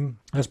 training.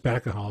 That's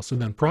back of house.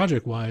 And then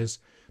project wise,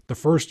 the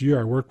first year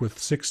I worked with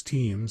 6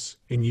 teams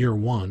in year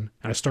 1,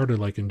 and I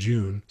started in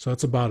June. So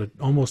that's about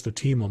almost a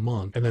team a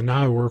month. And then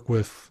now I work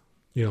with,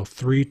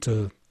 3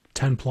 to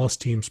 10 plus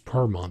teams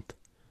per month.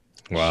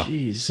 Wow.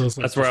 Jeez. So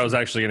that's where I was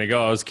actually going to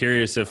go. I was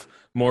curious if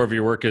more of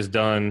your work is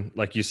done,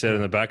 like you said,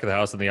 in the back of the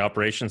house on the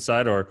operations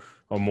side, or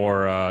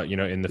more,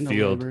 in the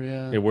field.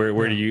 Labor,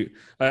 Where do you?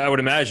 I would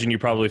imagine you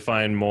probably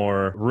find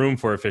more room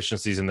for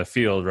efficiencies in the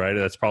field, right?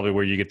 That's probably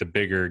where you get the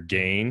bigger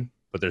gain.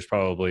 But there's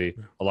probably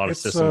a lot of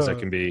systems that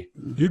can be.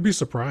 You'd be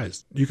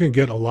surprised. You can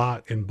get a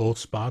lot in both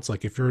spots.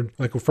 Like if you're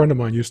a friend of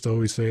mine used to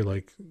always say,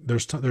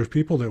 there's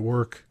people that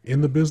work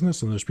in the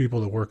business and there's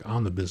people that work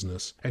on the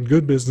business. And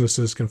good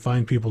businesses can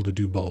find people to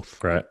do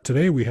both. Right.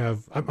 Today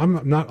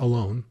I'm not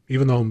alone,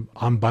 even though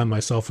I'm by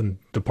myself and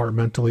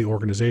departmentally,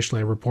 organizationally.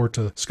 I report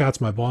to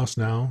Scott's my boss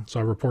now, so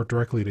I report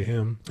directly to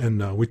him.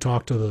 And we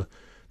talk to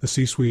the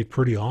C-suite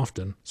pretty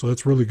often. So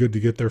it's really good to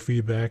get their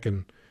feedback,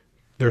 and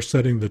they're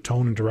setting the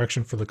tone and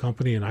direction for the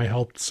company, and I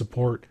helped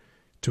support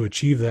to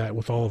achieve that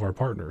with all of our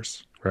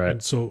partners. Right.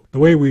 And so the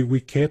way we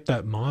kept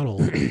that model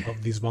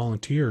of these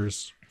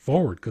volunteers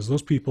forward, because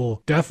those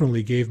people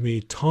definitely gave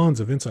me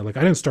tons of insight. I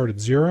didn't start at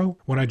zero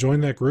when I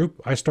joined that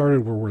group. I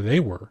started where they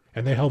were,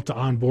 and they helped to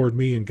onboard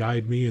me and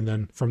guide me. And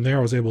then from there,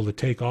 I was able to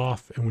take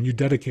off. And when you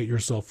dedicate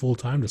yourself full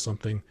time to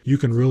something, you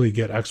can really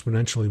get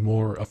exponentially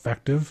more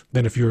effective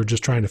than if you're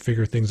just trying to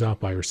figure things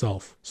out by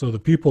yourself. So the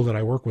people that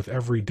I work with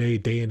every day,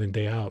 day in and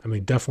day out,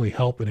 definitely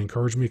help and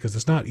encourage me, because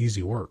it's not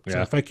easy work. Yeah.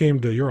 So if I came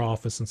to your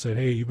office and said,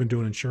 "Hey, you've been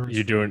doing insurance.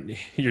 You're doing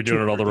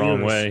it all the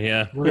wrong way."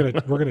 Yeah. We're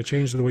gonna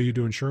change the way you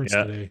do insurance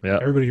today. Yeah.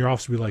 Everybody in your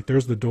office will be like,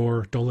 "There's the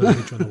door. Don't let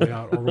them hit you on the way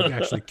out, or we'll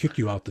actually kick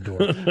you out the door."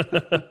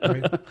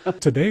 Right?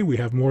 Today we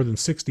have more than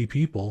 60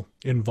 people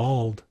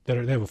involved they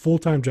have a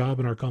full-time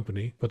job in our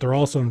company, but they're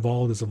also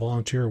involved as a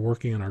volunteer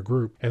working in our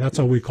group. And that's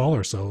how we call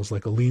ourselves,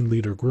 like a lean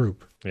leader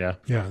group. Yeah.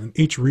 Yeah. And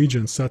each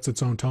region sets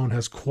its own tone,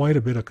 has quite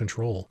a bit of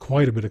control.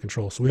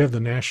 So we have the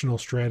national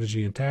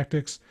strategy and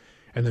tactics,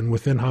 and then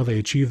within how they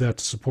achieve that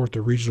to support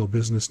their regional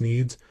business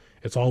needs,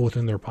 it's all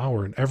within their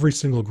power. And every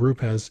single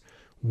group has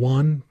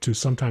 1 to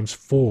sometimes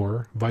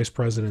 4 vice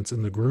presidents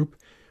in the group,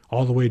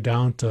 all the way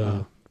down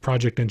to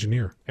project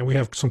engineer. And we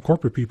have some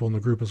corporate people in the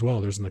group as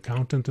well. There's an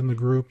accountant in the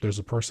group. There's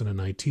a person in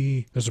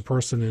IT. There's a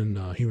person in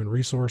human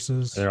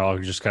resources. They're all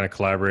just kind of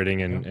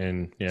collaborating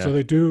and So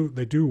they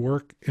do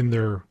work in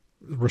their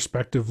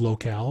respective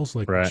locales,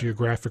 like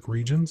geographic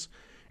regions.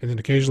 And then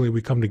occasionally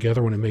we come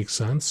together when it makes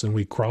sense and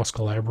we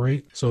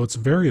cross-collaborate. So it's a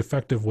very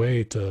effective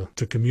way to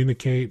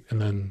communicate and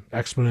then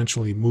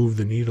exponentially move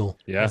the needle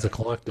as a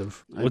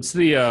collective. What's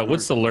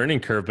the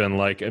learning curve been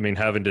like?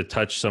 Having to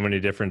touch so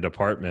many different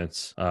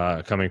departments,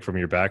 coming from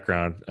your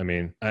background.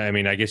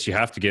 I guess you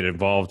have to get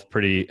involved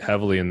pretty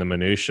heavily in the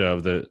minutia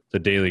of the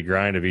daily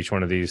grind of each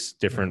one of these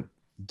different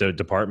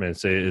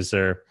departments. Is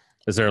there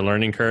a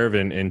learning curve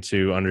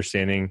into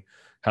understanding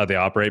how they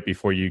operate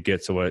before you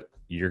get to what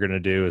you're going to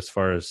do as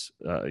far as,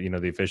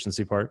 the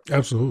efficiency part?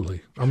 Absolutely.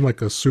 I'm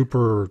like a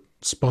super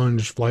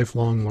sponge,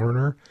 lifelong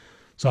learner.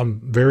 So I'm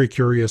very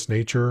curious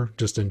nature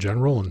just in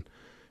general. And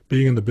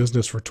being in the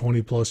business for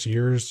 20 plus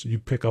years, you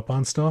pick up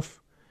on stuff.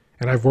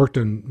 And I've worked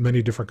in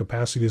many different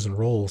capacities and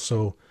roles.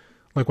 So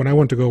like when I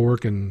went to go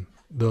work in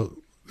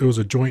it was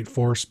a joint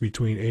force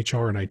between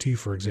HR and IT,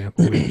 for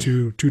example. We had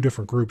two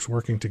different groups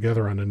working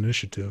together on an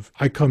initiative.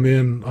 I come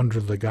in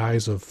under the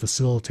guise of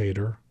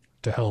facilitator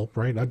to help,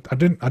 right? I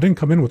didn't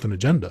come in with an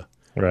agenda.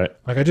 Right.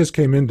 I just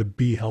came in to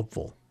be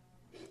helpful.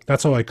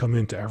 That's how I come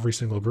into every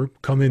single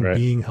group, come in Right.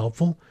 being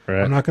helpful.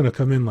 Right. I'm not going to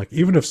come in like,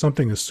 even if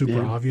something is super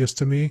Yeah. obvious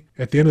to me,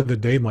 at the end of the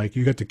day, Mike,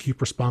 you got to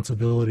keep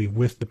responsibility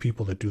with the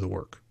people that do the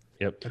work.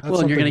 Yep. That's Well,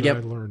 and you're something gonna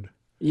that get- I learned.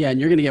 Yeah, and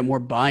you're going to get more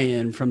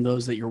buy-in from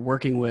those that you're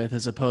working with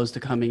as opposed to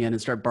coming in and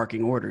start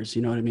barking orders.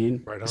 You know what I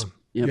mean? Right on.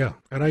 Yep. Yeah.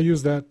 And I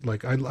use that,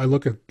 like, I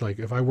look at, like,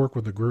 if I work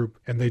with a group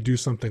and they do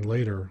something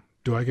later,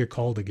 do I get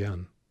called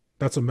again?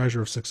 That's a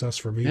measure of success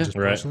for me, Yeah. just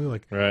Right. personally.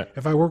 Like, Right.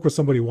 if I work with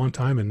somebody one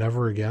time and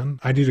never again,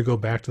 I need to go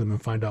back to them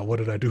and find out what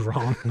did I do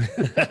wrong.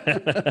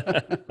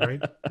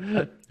 Right.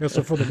 Yeah.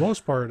 So for the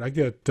most part, I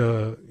get,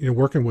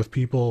 working with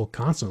people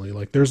constantly.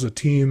 Like there's a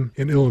team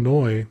in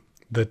Illinois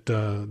that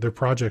their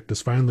project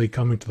is finally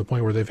coming to the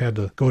point where they've had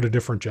to go to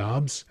different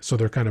jobs. So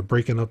they're kind of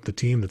breaking up the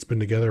team that's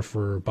been together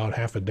for about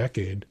half a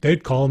decade.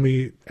 They'd call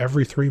me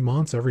every 3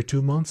 months, every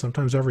 2 months,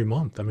 sometimes every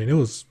month. I mean, it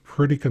was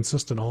pretty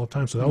consistent all the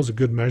time. So that was a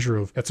good measure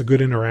of, that's a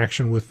good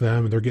interaction with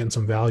them, and they're getting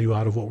some value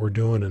out of what we're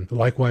doing. And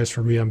likewise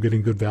for me, I'm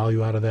getting good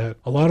value out of that.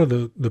 A lot of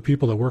the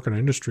people that work in our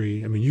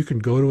industry, I mean, you can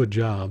go to a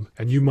job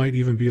and you might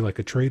even be like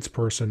a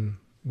tradesperson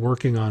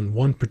working on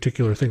one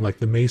particular thing, like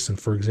the mason,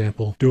 for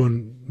example,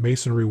 doing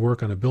masonry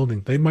work on a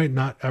building. They might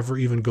not ever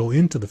even go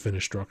into the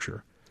finished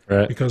structure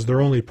Right. because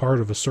they're only part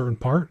of a certain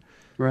part.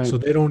 Right. So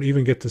they don't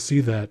even get to see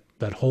that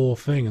whole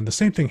thing. And the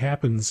same thing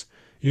happens,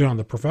 on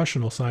the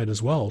professional side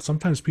as well.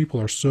 Sometimes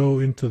people are so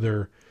into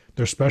their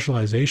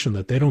specialization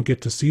that they don't get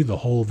to see the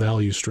whole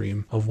value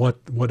stream of what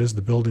is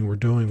the building we're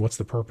doing, what's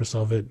the purpose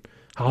of it,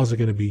 how is it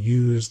going to be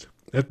used.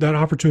 That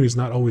opportunity is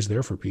not always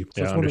there for people.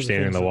 So Yeah. it's one of the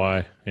Understanding things the that-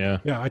 why. Yeah.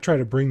 Yeah, I try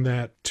to bring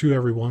that to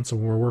every once, and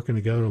when we're working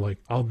together, like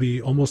I'll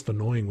be almost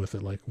annoying with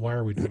it. Like, why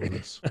are we doing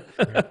this?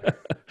 Right?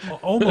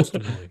 Almost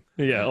annoying.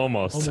 Yeah.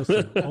 Almost.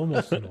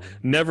 Almost annoying.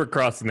 Never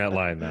crossing that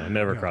line though.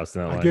 Never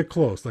crossing that I line. get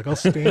close. Like I'll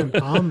stand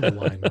on the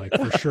line, like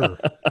for sure.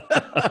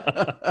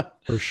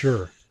 For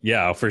sure.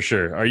 Yeah, for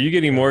sure. Are you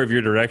getting more of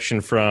your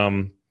direction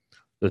from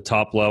the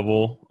top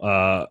level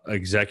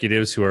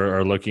executives who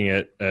are looking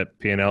at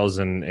P&Ls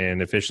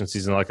and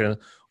efficiencies and like that,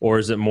 or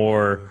is it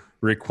more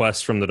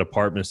requests from the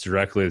departments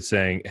directly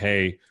saying,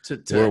 "Hey,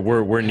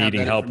 we're have needing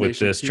that help with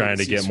information this, to trying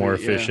to the get more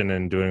C-suite, yeah. efficient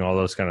and doing all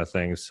those kind of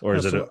things," or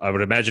is Yeah, it? so- I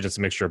would imagine it's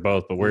a mixture of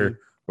both, but where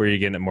are you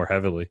getting it more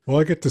heavily? Well,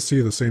 I get to see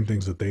the same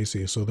things that they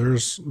see. So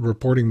there's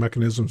reporting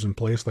mechanisms in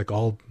place like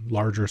all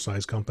larger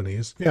size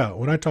companies. Yeah,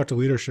 when I talk to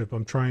leadership,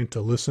 I'm trying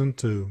to listen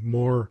to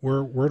more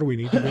where do we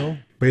need to go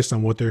based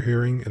on what they're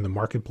hearing in the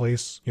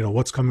marketplace,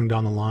 what's coming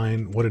down the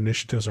line, what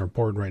initiatives are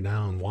important right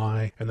now and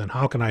why, and then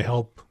how can I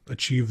help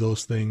achieve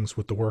those things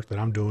with the work that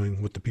I'm doing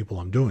with the people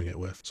I'm doing it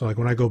with. So like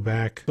when I go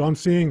back, so I'm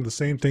seeing the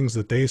same things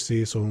that they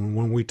see. So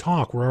when we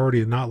talk, we're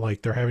already not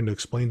like they're having to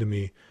explain to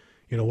me,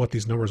 what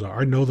these numbers are.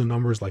 I know the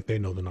numbers like they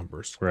know the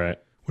numbers, Right.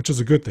 which is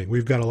a good thing.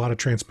 We've got a lot of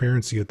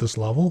transparency at this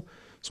level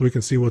so we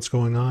can see what's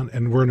going on.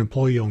 And we're an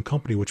employee-owned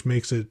company, which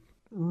makes it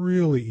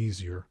really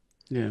easier.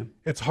 Yeah.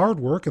 It's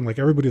hard work. And like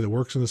everybody that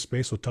works in this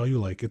space will tell you,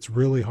 like, it's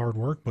really hard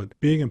work. But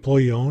being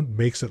employee-owned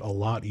makes it a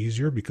lot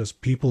easier because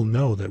people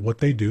know that what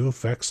they do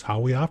affects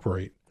how we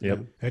operate.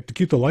 Yep. And to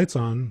keep the lights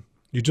on,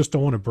 you just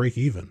don't want to break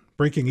even.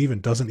 Breaking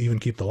even doesn't even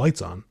keep the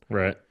lights on.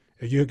 Right.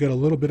 You get a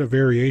little bit of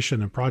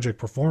variation in project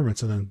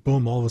performance, and then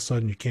boom, all of a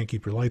sudden you can't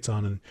keep your lights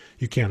on and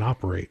you can't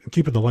operate. And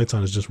keeping the lights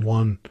on is just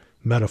one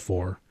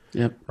metaphor.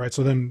 Yep. Right.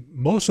 So then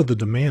most of the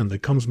demand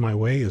that comes my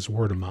way is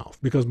word of mouth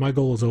because my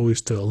goal is always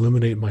to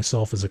eliminate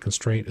myself as a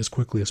constraint as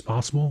quickly as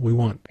possible. We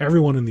want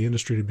everyone in the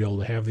industry to be able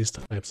to have these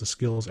types of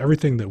skills.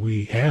 Everything that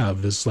we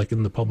have is like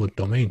in the public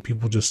domain.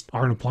 People just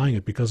aren't applying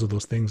it because of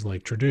those things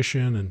like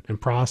tradition and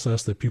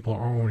process that people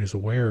aren't always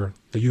aware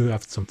that you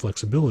have some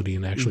flexibility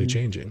in actually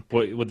changing.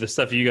 With the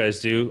stuff you guys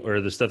do or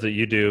the stuff that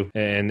you do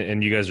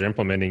and you guys are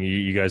implementing,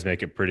 you guys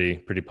make it pretty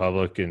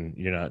public and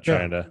you're not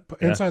trying to.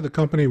 Inside the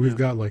company, we've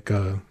got like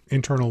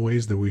internal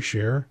ways that we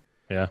share.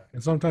 Yeah.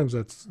 And sometimes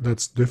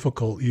that's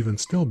difficult even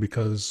still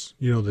because,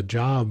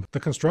 the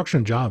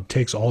construction job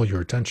takes all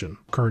your attention.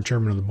 Current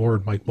chairman of the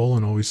board, Mike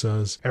Bolin, always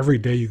says, every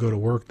day you go to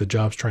work, the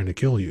job's trying to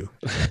kill you.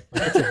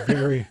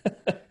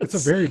 It's a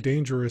very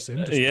dangerous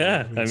industry.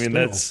 Yeah. I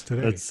mean, still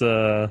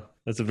today.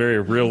 that's a very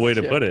real way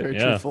to put it. Very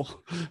Yeah.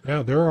 truthful.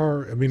 Yeah,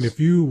 if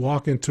you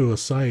walk into a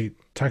site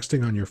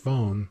texting on your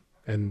phone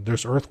and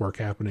there's earthwork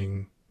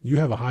happening, you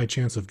have a high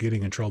chance of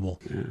getting in trouble,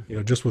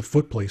 just with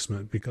foot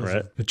placement because Right.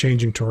 of the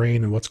changing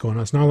terrain and what's going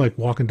on. It's not like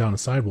walking down a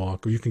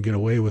sidewalk where you can get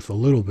away with a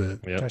little bit,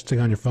 Yep.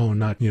 texting on your phone,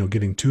 not,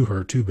 getting too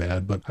hurt too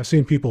bad. But I've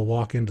seen people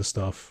walk into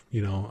stuff,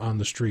 on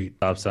the street.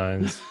 Stop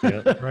signs.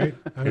 Yeah. Right?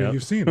 I mean, Yep.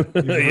 you've seen it.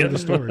 You've heard Yep. the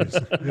stories.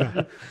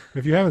 Yeah.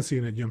 If you haven't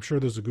seen it, I'm sure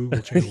there's a Google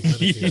channel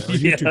dedicated, or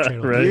Yeah, YouTube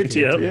channel right. dedicated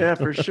Yep. to it. Yeah,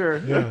 for sure.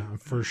 Yeah,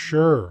 for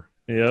sure.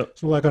 Yep.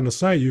 So like on the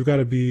site, you've got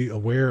to be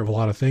aware of a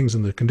lot of things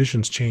and the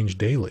conditions change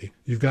daily.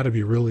 You've got to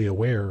be really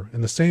aware.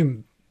 And the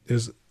same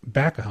is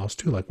back of house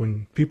too. Like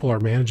when people are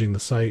managing the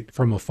site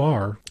from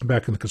afar,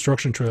 back in the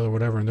construction trailer or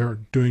whatever, and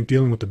they're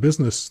dealing with the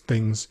business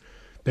things,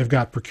 they've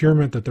got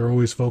procurement that they're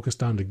always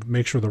focused on to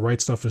make sure the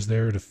right stuff is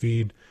there to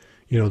feed,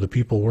 the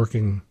people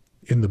working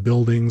in the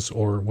buildings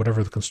or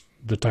whatever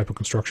the type of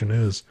construction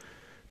is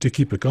to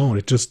keep it going.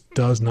 It just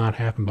does not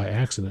happen by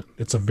accident.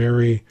 It's a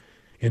very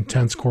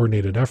intense,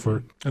 coordinated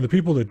effort. And the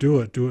people that do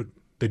it,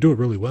 they do it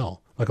really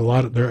well. Like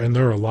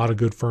there are a lot of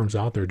good firms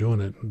out there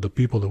doing it. The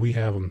people that we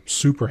have, I'm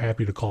super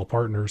happy to call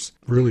partners,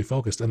 really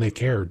focused, and they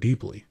care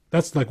deeply.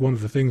 That's like one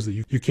of the things that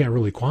you can't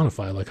really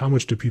quantify. Like, how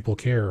much do people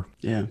care?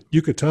 Yeah.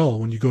 You could tell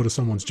when you go to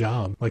someone's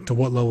job, like to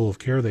what level of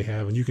care they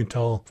have. And you can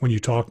tell when you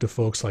talk to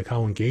folks, like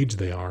how engaged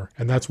they are.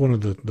 And that's one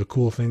of the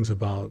cool things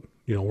about,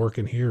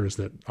 working here is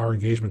that our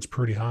engagement's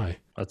pretty high.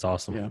 That's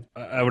awesome. Yeah.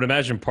 I would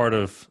imagine part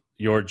of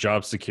your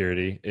job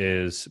security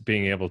is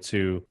being able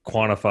to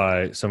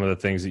quantify some of the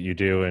things that you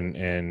do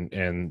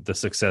and the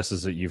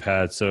successes that you've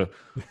had. So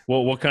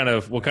what kind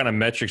of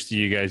metrics do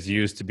you guys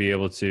use to be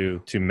able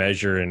to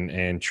measure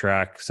and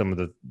track some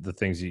of the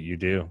things that you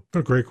do?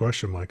 What a great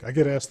question, Mike. I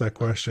get asked that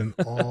question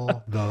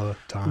all the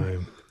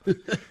time.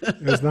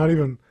 It's not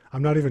even,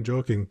 I'm not even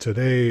joking.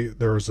 Today,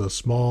 there was a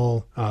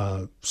small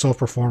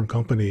self-performed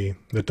company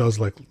that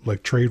does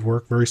like trade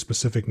work, very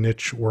specific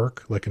niche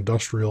work, like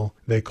industrial.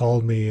 They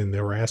called me and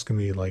they were asking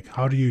me, like,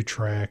 how do you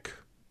track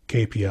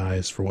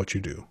KPIs for what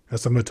you do?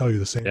 That's, I'm going to tell you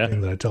the same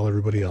thing that I tell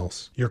everybody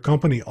else. Your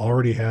company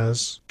already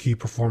has key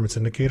performance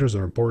indicators that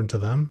are important to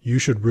them. You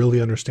should really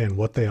understand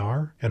what they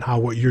are and how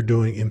what you're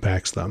doing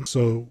impacts them.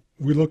 So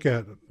we look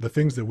at the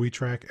things that we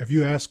track. If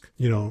you ask,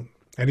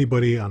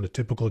 anybody on a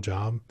typical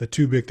job, the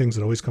two big things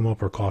that always come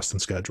up are cost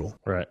and schedule.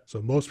 Right.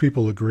 So most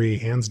people agree,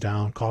 hands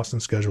down, cost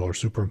and schedule are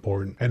super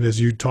important. And as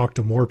you talk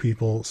to more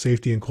people,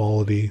 safety and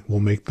quality will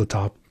make the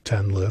top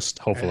 10 list.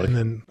 Hopefully. And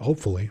then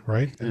hopefully,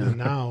 right? And then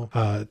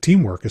now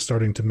teamwork is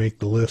starting to make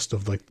the list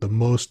of like the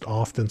most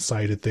often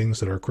cited things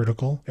that are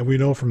critical. And we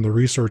know from the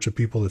research of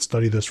people that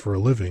study this for a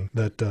living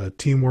that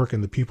teamwork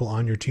and the people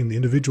on your team, the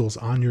individuals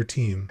on your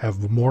team,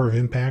 have more of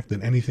impact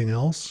than anything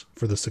else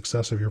for the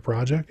success of your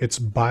project. It's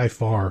by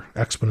far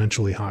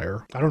exponentially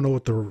higher. I don't know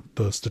what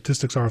the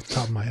statistics are off the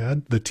top of my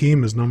head. The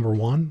team is number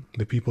one,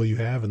 the people you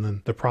have, and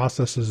then the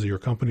processes that your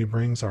company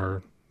brings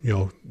are,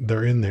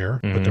 they're in there,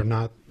 but they're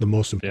not the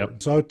most important.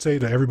 Yep. So I would say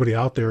to everybody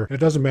out there, it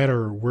doesn't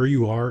matter where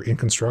you are in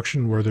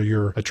construction, whether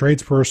you're a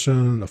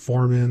tradesperson, a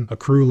foreman, a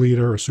crew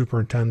leader, a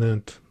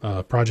superintendent,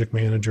 a project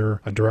manager,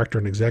 a director,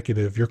 an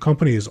executive, your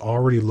company is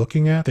already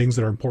looking at things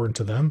that are important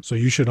to them. So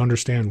you should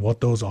understand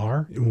what those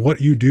are. What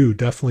you do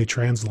definitely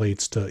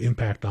translates to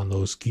impact on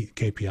those key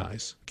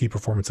KPIs, key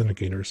performance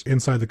indicators.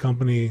 Inside the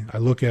company, I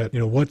look at,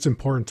 what's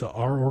important to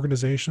our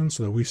organization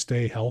so that we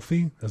stay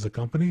healthy as a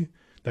company.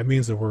 That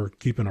means that we're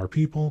keeping our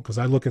people, because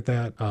I look at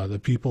that, the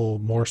people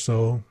more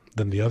so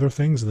than the other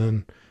things. And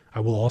then I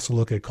will also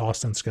look at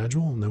cost and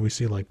schedule. And then we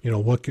see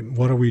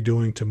what are we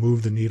doing to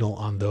move the needle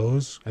on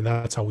those? And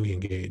that's how we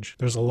engage.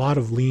 There's a lot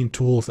of lean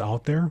tools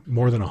out there,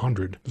 more than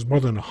 100. There's more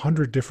than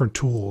 100 different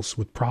tools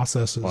with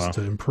processes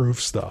to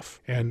improve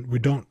stuff. And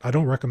I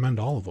don't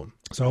recommend all of them.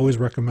 So I always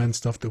recommend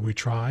stuff that we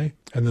try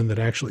and then that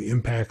actually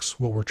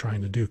impacts what we're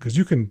trying to do. Because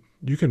you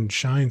can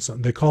shine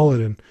something. They call it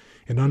in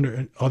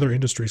other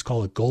industries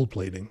call it gold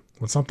plating.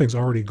 When something's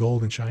already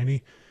gold and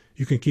shiny,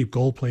 you can keep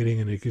gold plating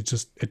and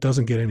it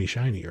doesn't get any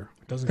shinier.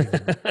 It doesn't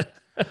get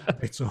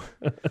right? So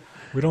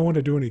we don't want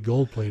to do any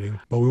gold plating,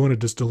 but we want to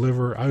just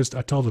deliver. I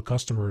tell the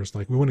customers,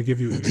 like, we want to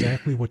give you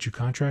exactly what you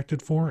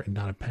contracted for and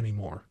not a penny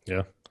more.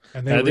 Yeah.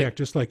 And they react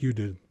just like you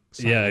did.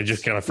 Yeah, it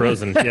just kind of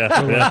frozen. Yeah.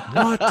 Like,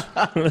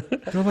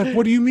 what? They're like,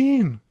 what do you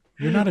mean?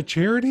 You're not a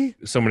charity?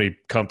 So many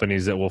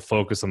companies that will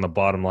focus on the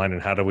bottom line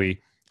and how do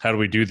we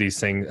do these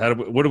things?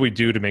 What do we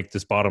do to make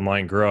this bottom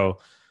line grow?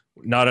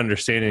 Not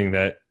understanding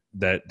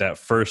that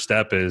first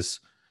step is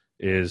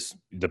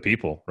the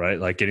people, right?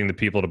 Like getting the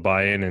people to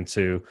buy in and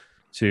to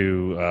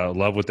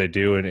love what they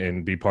do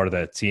and be part of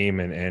that team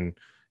and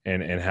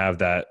have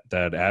that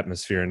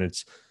atmosphere. And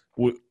it's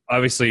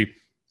obviously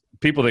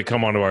people that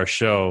come onto our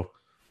show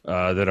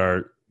that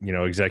are,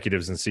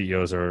 executives and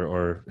CEOs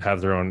or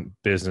have their own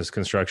business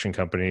construction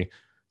company.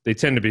 They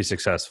tend to be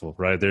successful,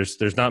 right?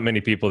 There's not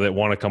many people that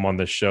want to come on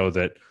this show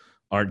that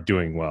aren't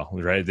doing well,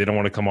 right? They don't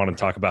want to come on and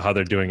talk about how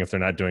they're doing if they're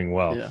not doing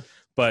well. Yeah.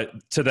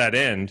 But to that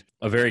end,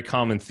 a very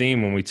common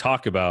theme when we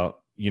talk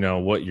about,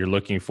 what you're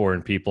looking for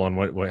in people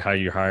and how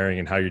you're hiring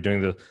and how you're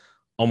doing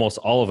almost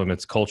all of them,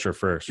 it's culture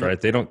first, right?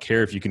 They don't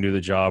care if you can do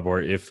the job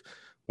or if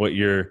what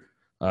your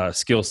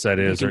skill set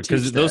is,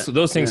 because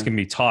those things can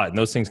be taught and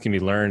those things can be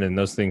learned and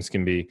those things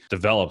can be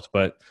developed.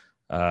 But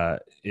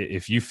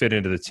if you fit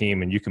into the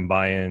team and you can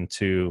buy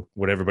into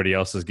what everybody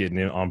else is getting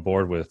on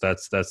board with,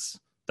 that's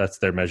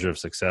their measure of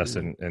success.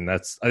 And I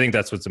think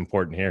that's what's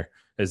important here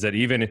is that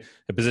even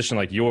a position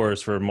like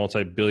yours for a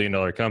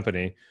multi-billion-dollar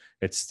company,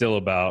 it's still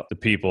about the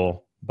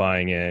people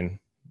buying in,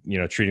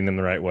 treating them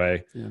the right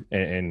way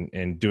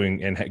and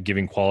doing and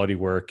giving quality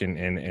work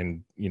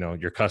and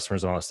your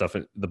customers and all that stuff.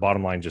 The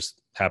bottom line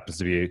just happens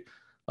to be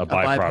a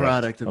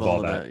byproduct of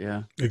all that.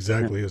 Yeah,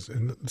 exactly.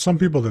 And some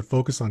people that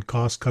focus on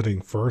cost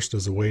cutting first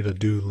as a way to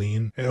do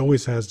lean, it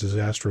always has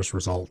disastrous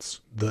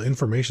results. The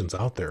information's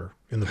out there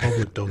in the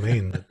public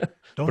domain.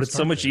 But it's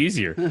so much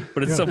easier.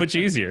 So much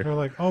easier. They're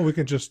like, oh, we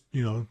can just,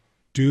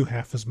 do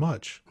half as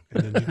much.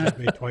 And then you just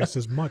make twice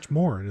as much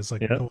more. And it's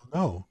like,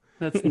 no.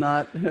 That's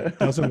not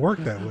Doesn't work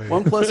that way.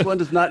 1 + 1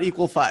 does not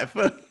equal 5.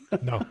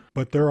 No,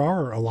 but there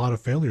are a lot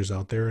of failures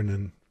out there. And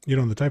then,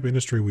 in the type of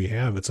industry we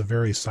have, it's a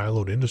very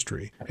siloed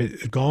industry.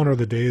 Gone are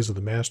the days of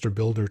the master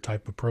builder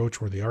type approach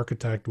where the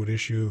architect would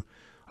issue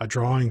a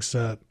drawing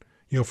set,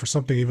 for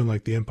something even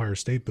like the Empire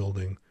State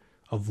Building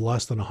of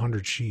less than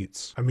 100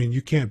 sheets. I mean,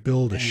 you can't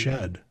build a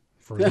shed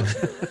for less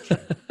than 100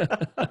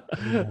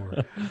 sheets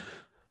anymore.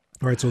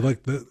 All right, so like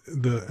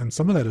and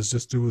some of that is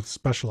just due with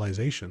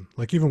specialization.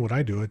 Like even what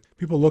I do,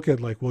 people look at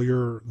like, well,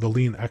 you're the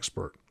lean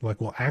expert. Like,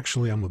 well,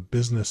 actually, I'm a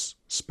business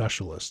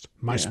specialist.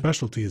 My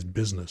specialty is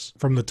business.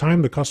 From the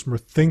time the customer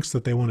thinks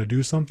that they want to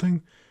do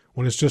something,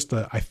 when it's just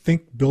I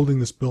think building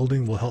this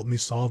building will help me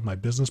solve my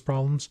business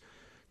problems,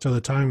 to the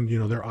time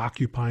they're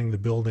occupying the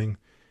building,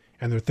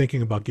 and they're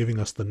thinking about giving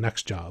us the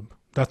next job.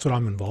 That's what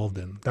I'm involved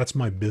in. That's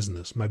my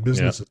business. My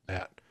business is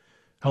that,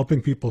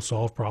 helping people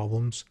solve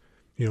problems.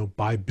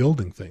 By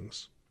building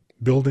things,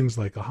 buildings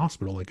like a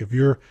hospital. Like if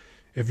your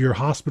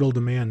hospital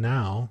demand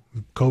now,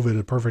 COVID,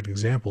 a perfect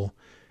example.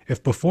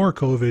 If before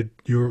COVID,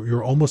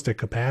 you're almost at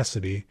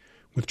capacity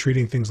with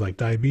treating things like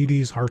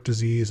diabetes, heart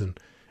disease, and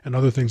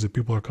other things that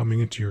people are coming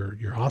into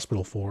your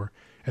hospital for,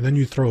 and then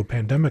you throw a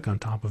pandemic on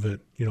top of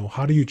it,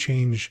 how do you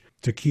change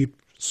to keep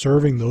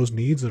serving those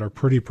needs that are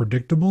pretty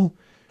predictable,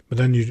 but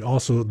then you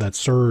also that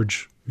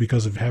surge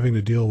because of having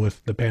to deal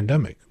with the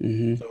pandemic.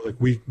 Mm-hmm. So like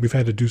we've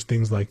had to do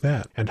things like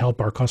that and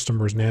help our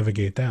customers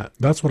navigate that.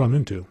 That's what I'm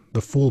into, the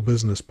full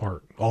business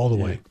part, all the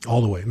way.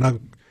 Not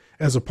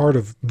as a part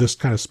of this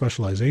kind of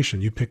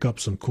specialization, you pick up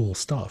some cool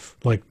stuff,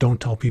 like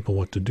don't tell people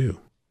what to do.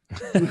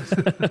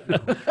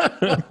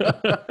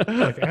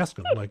 Like ask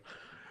them, like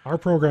our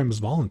program is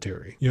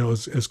voluntary,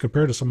 as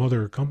compared to some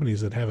other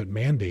companies that have it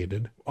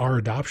mandated, our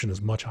adoption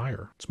is much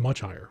higher. It's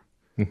much higher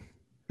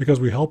because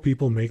we help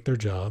people make their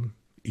job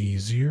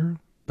easier,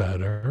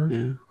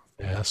 better,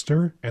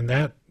 faster, and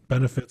that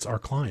benefits our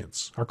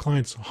clients. Our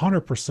clients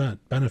 100%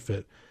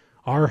 benefit.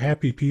 Our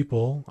happy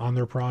people on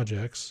their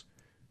projects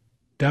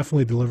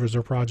definitely delivers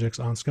their projects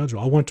on schedule.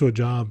 I went to a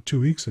job 2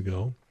 weeks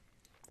ago.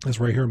 It's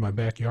right here in my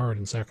backyard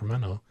in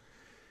Sacramento,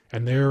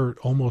 and they're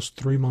almost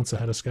 3 months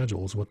ahead of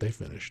schedule is what they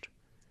finished.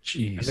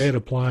 Jeez. And they had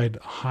applied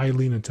high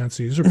lean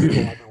intensity. These are people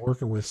I've been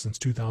working with since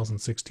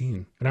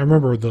 2016. And I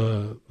remember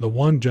the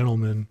one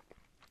gentleman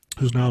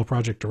who's now a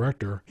project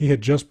director, he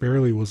had just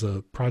barely was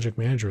a project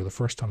manager the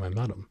first time I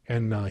met him.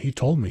 And he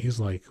told me, he's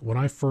like, when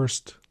I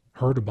first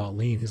heard about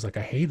lean, he's like,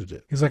 I hated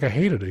it. He's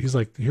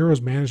like, here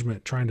was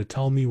management trying to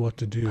tell me what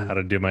to do. How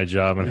to do my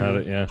job and how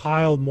to,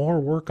 piled more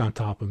work on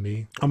top of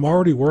me. I'm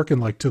already working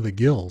like to the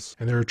gills,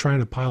 and they were trying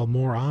to pile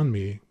more on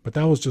me, but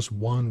that was just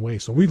one way.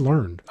 So we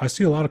learned. I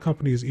see a lot of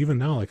companies, even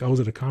now, like I was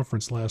at a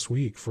conference last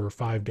week for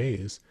 5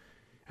 days,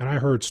 and I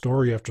heard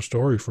story after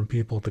story from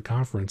people at the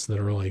conference that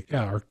are like,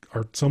 our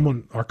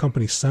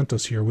company sent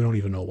us here. We don't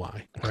even know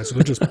why. Right? So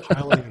they're just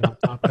piling it on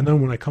top. And then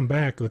when I come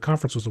back, the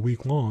conference was a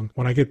week long.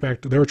 When I get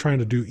back, they were trying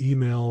to do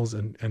emails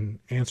and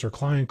answer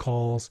client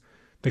calls.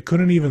 They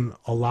couldn't even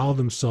allow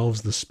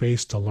themselves the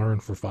space to learn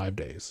for 5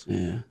 days.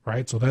 Yeah.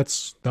 Right. So that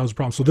was a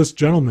problem. So this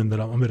gentleman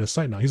that I'm at his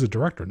site now, he's a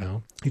director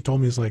now. He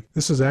told me, he's like,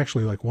 this is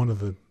actually like one of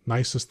the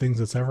nicest things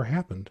that's ever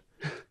happened.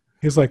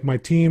 He's like, my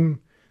team,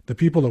 the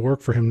people that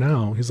work for him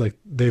now, he's like,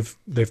 they've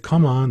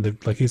come on,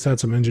 like he's had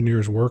some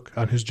engineers work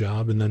on his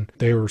job, and then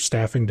they were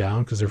staffing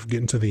down because they're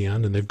getting to the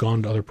end and they've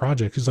gone to other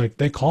projects. He's like,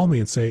 they call me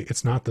and say,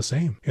 it's not the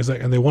same. He's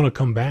like, and they want to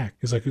come back.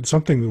 He's like,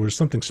 there was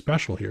something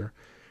special here.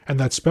 And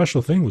that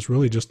special thing was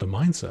really just a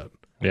mindset.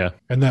 Yeah.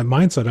 And that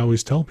mindset, I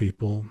always tell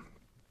people,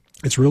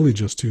 it's really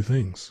just two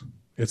things.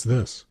 It's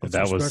this. It's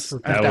that was sexy.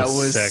 That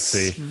was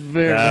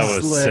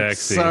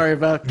sexy. Sorry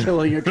about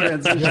killing your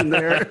transition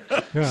there.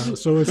 Yeah.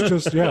 So it's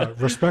just,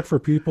 respect for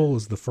people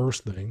is the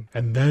first thing,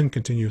 and then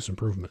continuous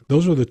improvement.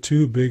 Those are the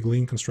two big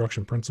lean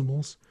construction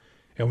principles.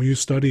 And when you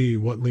study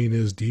what lean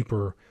is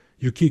deeper,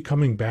 you keep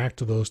coming back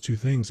to those two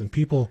things. And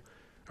people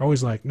are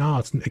always like,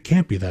 no, it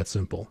can't be that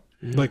simple.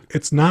 Yeah. Like,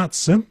 it's not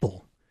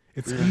simple.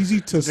 It's easy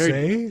to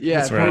say. Yeah,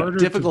 it's harder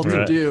difficult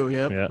to do.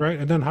 Yep. Yeah. Right.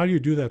 And then how do you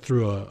do that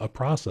through a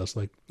process?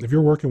 Like if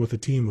you're working with a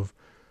team of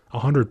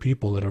 100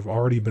 people that have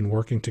already been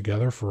working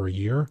together for a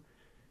year,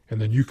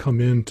 and then you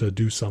come in to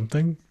do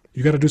something,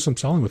 you got to do some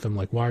selling with them.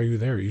 Like, why are you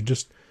there?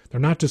 They're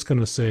not just going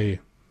to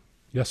say,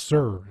 yes,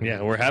 sir.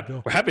 Yeah. We're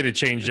happy to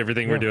change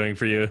everything we're doing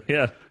for you.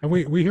 Yeah. And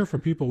we hear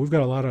from people, we've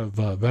got a lot of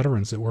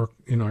veterans that work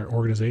in our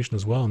organization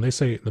as well. And they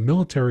say the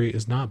military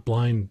is not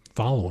blind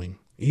following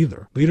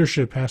either.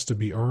 Leadership has to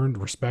be earned.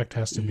 Respect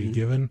has to be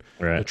given.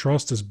 Right. The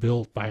trust is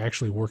built by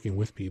actually working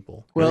with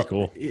people. Well,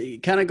 cool.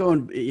 Kind of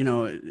going,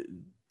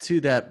 to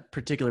that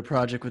particular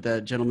project with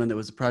that gentleman that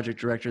was a project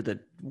director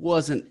that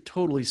wasn't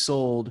totally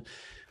sold,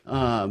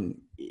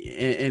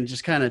 and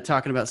just kind of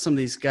talking about some of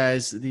these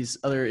guys, these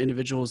other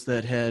individuals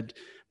that had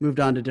moved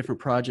on to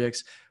different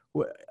projects.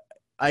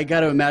 I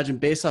got to imagine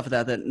based off of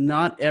that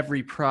not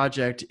every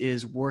project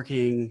is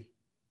working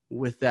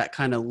with that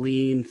kind of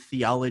lean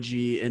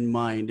theology in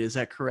mind. Is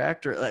that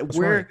correct? Or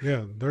where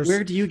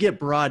do you get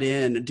brought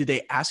in? Do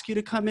they ask you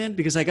to come in?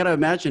 Because I got to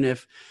imagine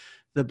if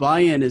the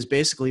buy-in is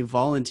basically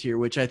volunteer,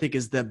 which I think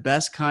is the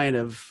best kind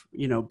of,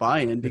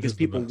 buy-in, because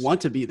people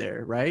want to be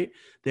there, right?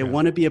 They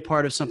want to be a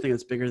part of something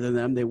that's bigger than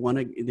them. They want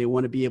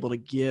to be able to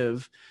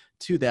give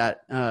to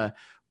that.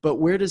 But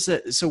where do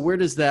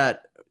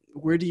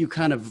you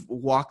kind of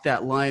walk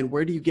that line?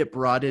 Where do you get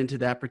brought into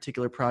that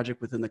particular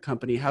project within the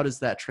company? How does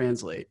that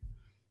translate?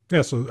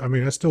 Yeah. So, I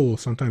mean, I still will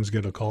sometimes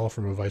get a call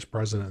from a vice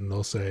president and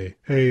they'll say,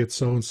 hey, it's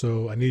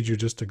so-and-so. I need you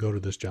just to go to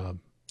this job.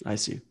 I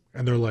see.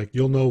 And they're like,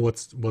 you'll know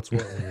what's what.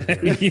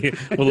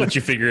 We'll let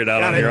you figure it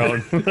out on your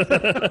own.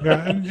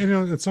 Yeah. And,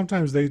 and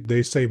sometimes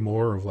they say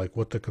more of like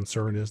what the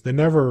concern is. They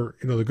never,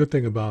 the good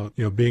thing about,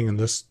 being in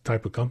this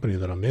type of company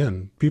that I'm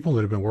in, people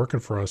that have been working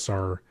for us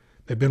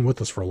they've been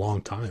with us for a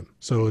long time.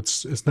 So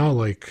it's not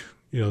like,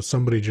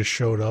 somebody just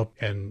showed up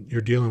and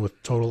you're dealing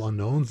with total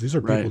unknowns. These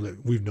are people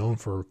that we've known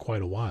for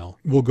quite a while.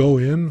 We'll go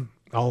in,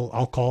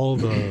 I'll call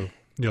the,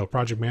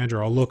 project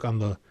manager. I'll look on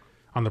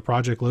the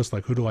project list,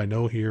 like, who do I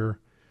know here?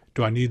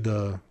 Do I need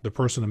the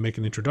person to make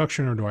an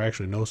introduction, or do I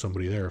actually know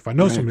somebody there? If I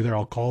know somebody there,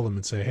 I'll call them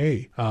and say,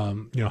 hey,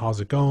 how's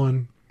it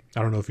going?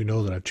 I don't know if you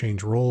know that I've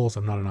changed roles.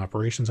 I'm not in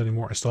operations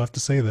anymore. I still have to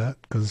say that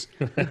because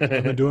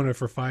I've been doing it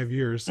for 5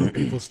 years. Some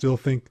people still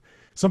think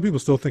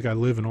I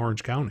live in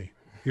Orange County,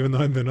 even though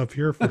I've been up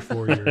here for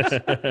 4 years.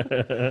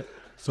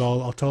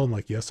 So I'll tell them,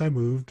 like, yes, I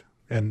moved.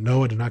 And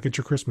no, I did not get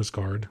your Christmas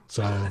card.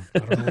 So I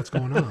don't know what's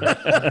going on.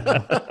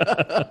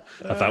 I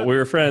thought we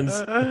were friends.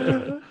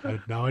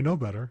 Now I know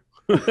better.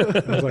 I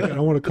was like, I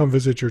don't want to come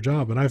visit your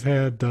job. And I've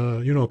had,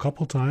 a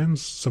couple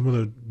times, some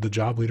of the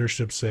job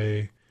leadership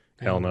say,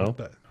 hell no,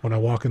 when I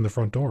walk in the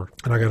front door,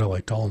 and I got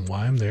to tell them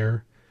why I'm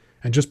there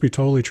and just be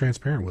totally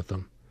transparent with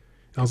them.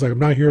 And I was like, I'm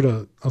not here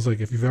to,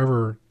 if you've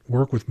ever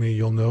worked with me,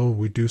 you'll know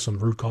we do some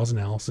root cause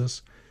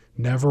analysis.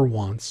 Never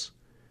once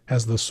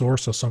has the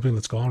source of something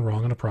that's gone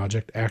wrong on a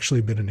project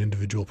actually been an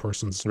individual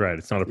person's. Right.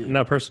 It's not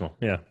personal.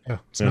 Yeah. Yeah.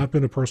 It's not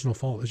been a personal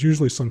fault. It's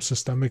usually some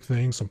systemic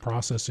thing, some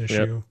process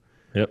issue.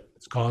 Yep.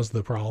 It's caused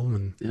the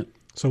problem. And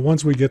so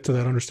once we get to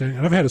that understanding,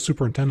 and I've had a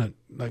superintendent,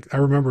 I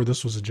remember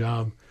this was a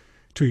job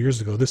 2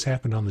 years ago. This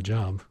happened on the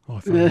job. Oh, I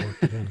finally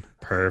worked again.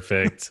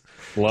 Perfect.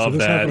 Love so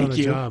this that. Happened on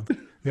the job.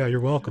 Yeah, you're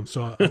welcome.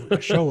 So I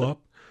show up.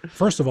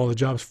 First of all, the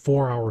job's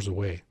 4 hours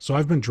away. So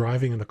I've been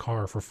driving in a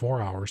car for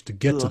 4 hours to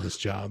get to this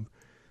job.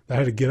 I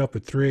had to get up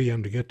at 3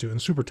 a.m. to get to, and the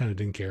superintendent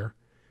didn't care.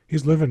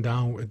 He's living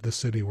down at the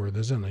city where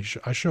there's in.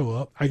 I show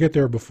up. I get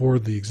there before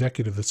the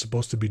executive that's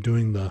supposed to be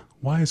doing the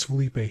 "Why is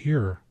Felipe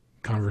here?"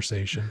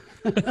 conversation.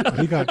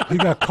 He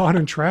got caught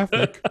in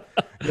traffic,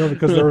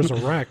 because there was a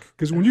wreck.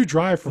 Because when you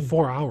drive for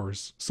 4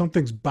 hours,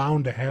 something's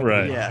bound to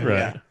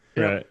happen.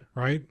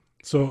 Right.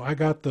 So I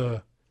got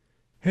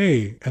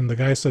hey, and the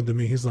guy said to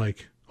me, he's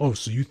like, "Oh,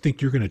 so you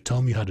think you're going to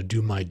tell me how to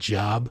do my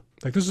job?"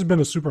 Like, this has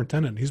been a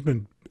superintendent. He's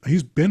been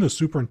a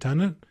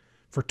superintendent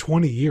for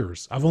 20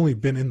 years. I've only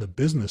been in the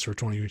business for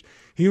 20 years.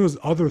 He was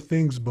other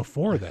things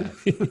before that.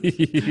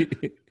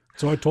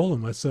 So I told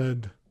him, I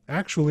said,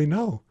 actually,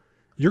 no,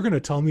 you're going to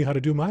tell me how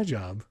to do my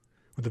job,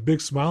 with a big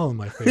smile on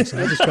my face.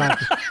 And I just got,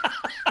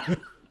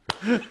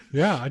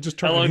 I just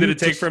turned. How long did it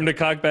take for him to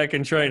cock back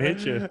and try and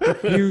hit you?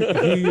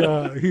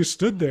 He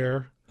stood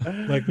there.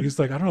 He's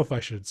like, I don't know if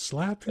I should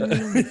slap him.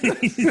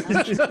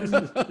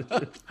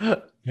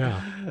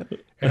 Yeah.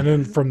 And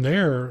then from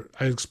there,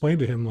 I explained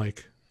to him,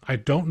 I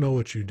don't know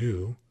what you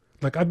do.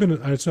 I've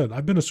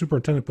been a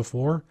superintendent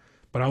before,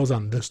 but I was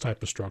on this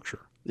type of structure.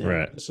 Yeah.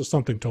 Right. This is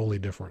something totally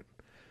different.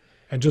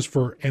 And just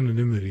for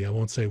anonymity, I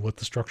won't say what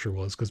the structure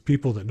was, because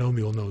people that know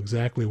me will know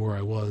exactly where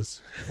I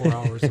was 4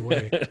 hours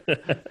away.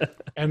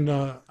 And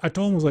I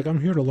told him,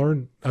 I'm here to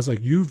learn. I was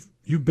like, you've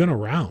been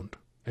around.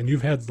 And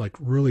you've had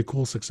really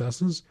cool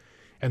successes,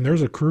 and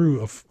there's a crew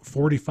of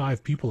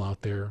 45 people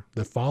out there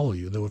that follow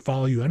you, that would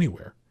follow you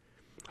anywhere.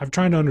 I'm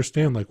trying to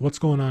understand what's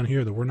going on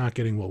here that we're not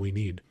getting what we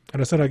need.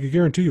 And I said, I can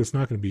guarantee you it's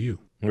not going to be you.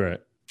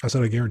 Right. I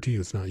said, I guarantee you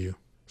it's not you.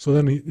 So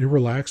then he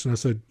relaxed, and I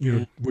said,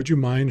 would you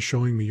mind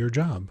showing me your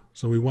job?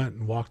 So we went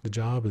and walked the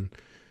job, and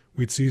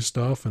we'd see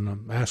stuff, and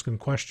I'm asking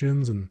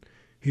questions, and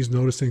he's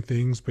noticing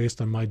things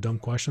based on my dumb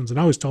questions. And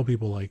I always tell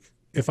people,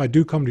 if I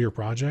do come to your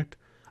project,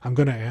 I'm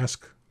going to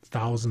ask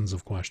thousands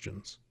of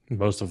questions,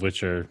 most of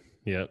which are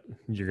you're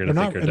gonna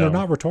think they're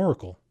not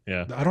rhetorical.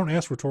 Yeah, I don't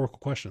ask rhetorical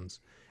questions,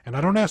 and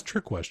I don't ask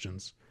trick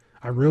questions.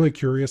 I'm really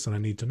curious, and I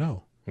need to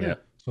know. Yeah.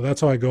 So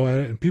that's how I go at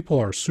it, and people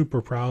are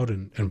super proud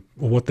and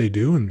what they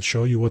do, and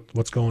show you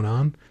what's going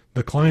on.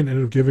 The client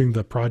ended up giving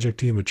the project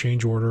team a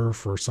change order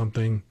for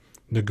something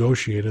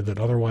negotiated that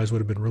otherwise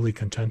would have been really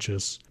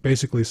contentious.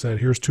 Basically said,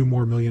 here's $2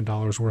 more million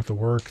worth of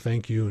work,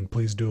 thank you, and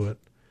please do it,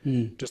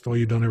 just the way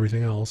you've done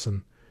everything else.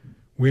 And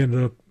we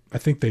ended up, I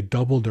think they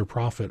doubled their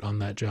profit on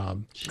that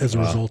job as a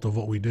result of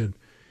what we did.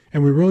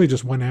 And we really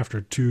just went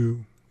after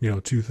two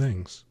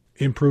things: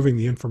 improving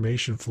the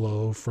information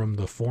flow from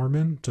the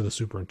foreman to the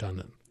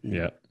superintendent.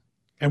 Yeah.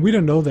 And we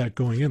didn't know that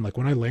going in.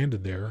 When I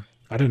landed there,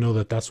 I didn't know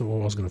that that's what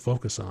I was going to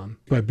focus on.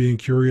 By being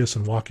curious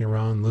and walking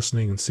around,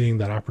 listening and seeing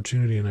that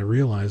opportunity, and I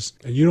realized,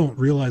 and you don't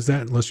realize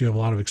that unless you have a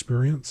lot of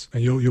experience,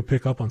 and you'll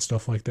pick up on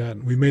stuff like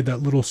that. We made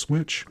that little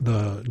switch.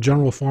 The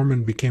general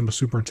foreman became a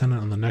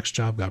superintendent on the next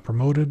job, got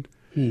promoted.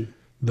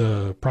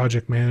 The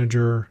project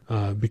manager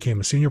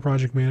became a senior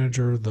project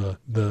manager.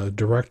 The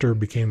director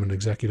became an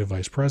executive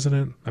vice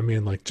president. I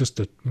mean, like, just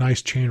a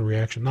nice chain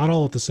reaction. Not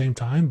all at the same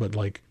time, but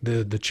like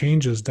the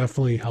changes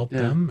definitely helped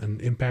them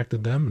and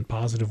impacted them in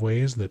positive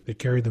ways that it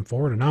carried them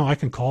forward. And now I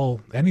can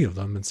call any of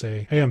them and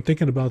say, hey, I'm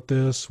thinking about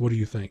this. What do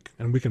you think?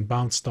 And we can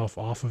bounce stuff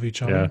off of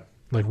each other. Yeah.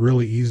 Like,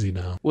 really easy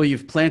now. Well,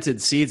 you've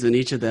planted seeds in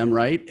each of them,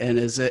 right? And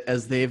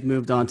as they've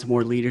moved on to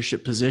more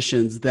leadership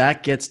positions,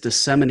 that gets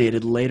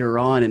disseminated later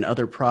on in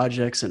other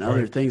projects and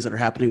other things that are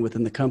happening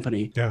within the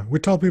company. Yeah. We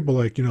tell people,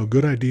 like,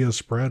 good ideas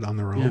spread on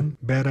their own.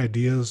 Bad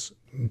ideas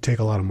take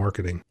a lot of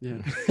marketing.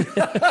 Yeah.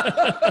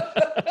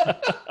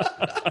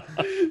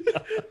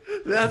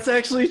 That's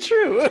actually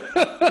true.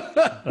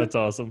 That's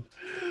awesome.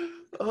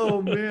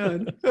 Oh,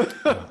 man.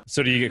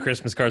 So do you get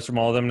Christmas cards from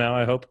all of them now,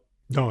 I hope?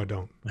 No, I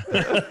don't.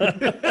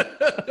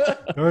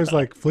 I was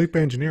like, Felipe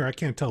Engineer, I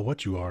can't tell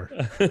what you are.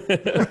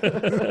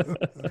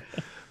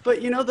 But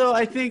though,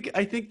 I think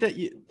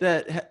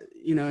that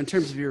in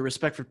terms of your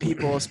respect for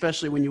people,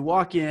 especially when you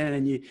walk in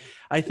and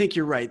I think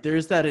you're right.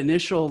 There's that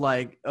initial,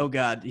 like, oh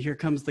God, here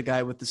comes the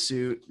guy with the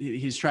suit.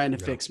 He's trying to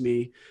fix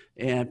me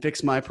and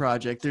fix my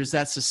project. There's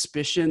that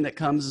suspicion that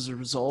comes as a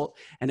result,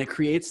 and it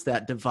creates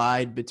that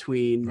divide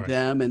between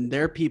them and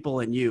their people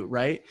and you,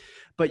 right?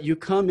 But you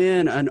come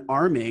in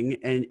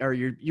unarming, or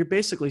you're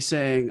basically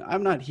saying,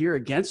 I'm not here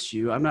against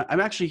you. I'm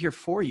actually here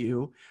for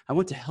you. I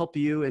want to help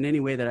you in any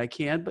way that I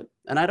can,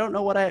 and I don't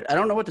know what I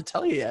don't know what to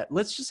tell you yet.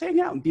 Let's just hang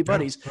out and be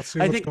buddies. Let's see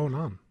what's going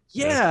on.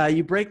 Yeah,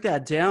 you break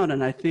that down,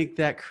 and I think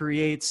that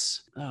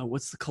creates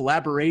what's the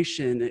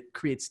collaboration. It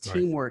creates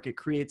teamwork. It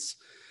creates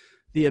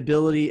the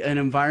ability, an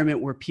environment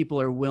where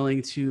people are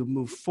willing to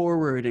move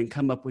forward and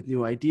come up with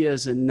new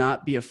ideas and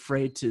not be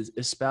afraid to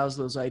espouse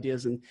those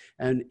ideas and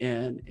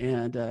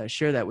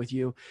share that with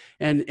you,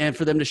 and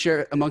for them to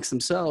share amongst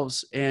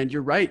themselves. And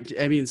you're right.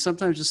 I mean,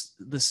 sometimes just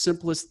the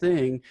simplest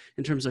thing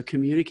in terms of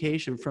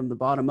communication from the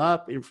bottom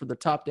up and from the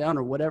top down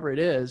or whatever it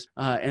is,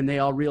 and they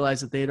all realize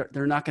that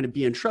they're not going to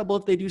be in trouble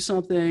if they do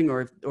something,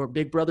 or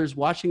Big Brother's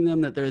watching them,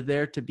 that they're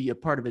there to be a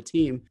part of a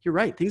team. You're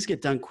right. Things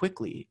get done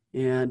quickly.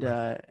 And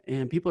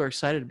people are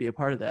excited to be a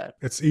part of that.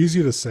 It's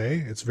easy to say.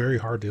 It's very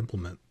hard to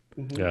implement.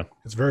 Yeah.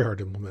 It's very hard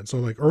to implement. So,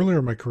 like, earlier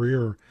in my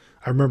career,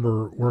 I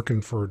remember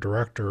working for a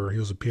director. He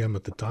was a PM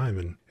at the time.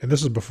 And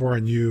this is before I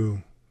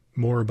knew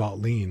more about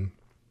lean.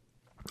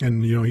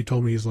 And, he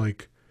told me, he's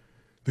like,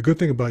 the good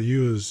thing about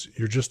you is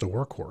you're just a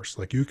workhorse.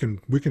 Like,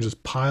 we can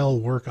just pile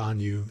work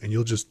on you and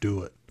you'll just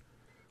do it.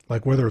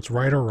 Like, whether it's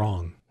right or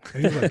wrong.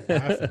 And he's like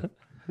laughing.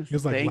 He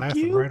was like, Thank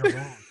laughing, you? right or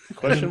wrong.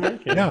 Question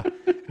mark? Yeah.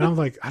 And I'm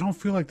like, I don't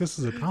feel like this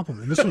is a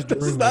compliment. And this was during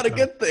This is not a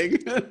good thing.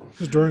 this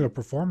was during a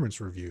performance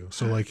review.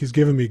 So, like, he's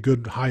giving me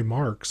good high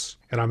marks,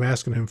 and I'm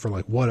asking him for,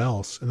 like, what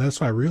else? And that's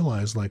why I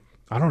realized, like,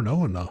 I don't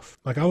know enough.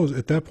 Like,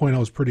 at that point, I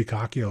was pretty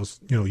cocky. I was,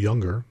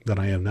 younger than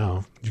I am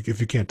now. If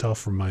you can't tell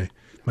from my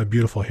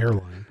beautiful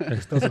hairline.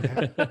 This doesn't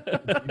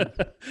happen.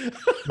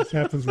 This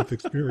happens with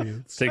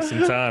experience. Takes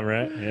some time,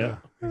 right? Yeah.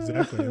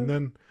 Exactly. And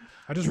then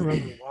I just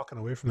remember walking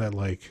away from that,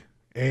 like,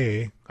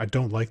 I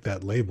don't like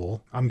that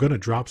label. I'm going to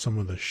drop some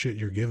of the shit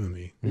you're giving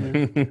me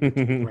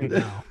right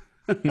now.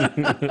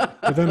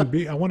 But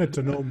then I wanted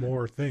to know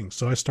more things.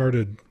 So I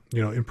started,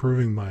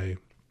 improving my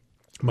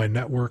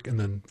network and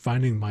then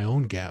finding my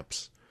own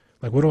gaps.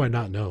 Like, what do I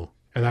not know?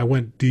 And I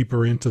went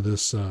deeper into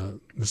this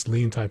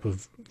lean type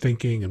of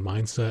thinking and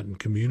mindset and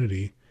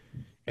community.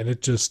 And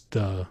it just,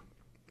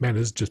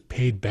 it's just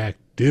paid back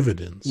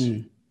dividends.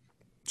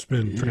 It's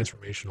been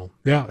transformational.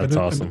 Yeah. That's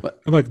awesome.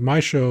 And like, my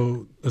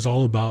show is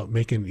all about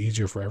making it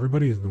easier for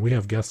everybody. And we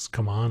have guests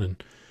come on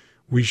and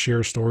we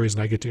share stories,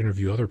 and I get to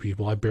interview other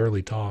people. I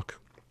barely talk,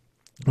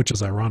 which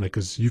is ironic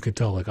because you can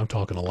tell, like, I'm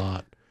talking a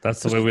lot.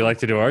 That's the way we like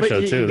to do our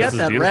show too. You got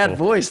that rad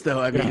voice,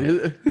 though. I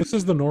mean, This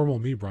is the normal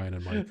me, Brian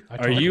and Mike.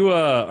 Are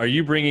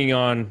you bringing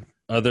on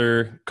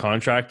other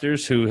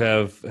contractors who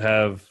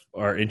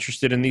are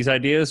interested in these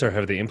ideas, or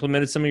have they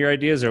implemented some of your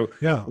ideas? Or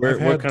yeah,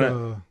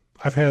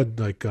 I've had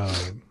like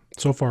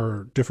so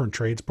far different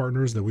trades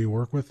partners that we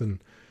work with,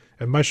 and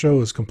my show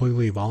is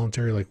completely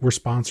voluntary. Like, we're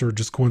sponsored,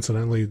 just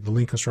coincidentally, the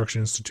Lean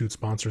Construction Institute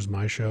sponsors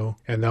my show,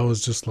 and that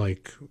was just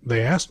like,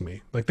 they asked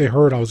me, like, they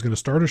heard I was going to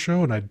start a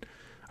show, and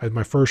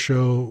my first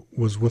show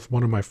was with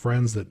one of my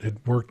friends that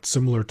had worked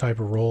similar type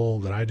of role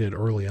that I did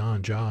early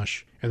on,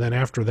 Josh. And then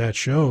after that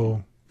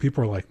show,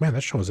 people were like, man,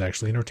 that show is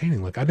actually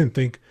entertaining. Like, I didn't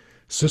think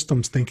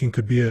systems thinking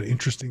could be an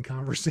interesting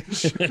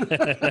conversation.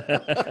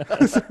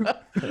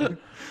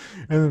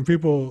 And then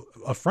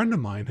a friend of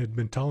mine had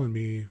been telling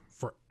me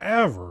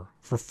forever,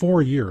 for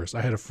 4 years,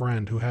 I had a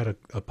friend who had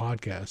a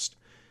podcast,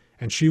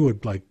 and she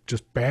would, like,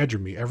 just badger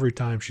me every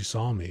time she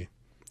saw me.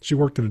 She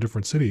worked in a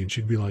different city, and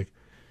she'd be like,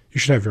 you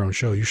should have your own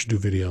show. You should do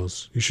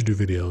videos. You should do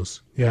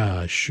videos. Yeah,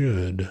 I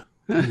should.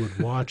 who would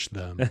watch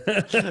them.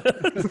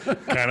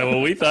 Kind of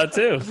what we thought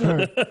too.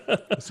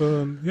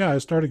 So yeah, I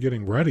started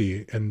getting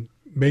ready and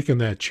making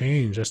that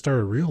change. I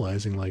started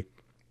realizing like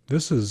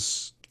this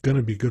is going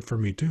to be good for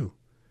me too.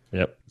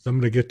 Yep. I'm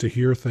going to get to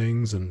hear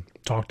things and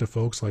talk to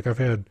folks. Like I've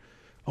had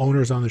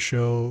owners on the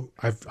show.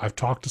 I've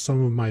talked to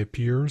some of my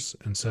peers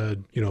and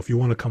said, you know, if you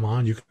want to come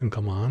on, you can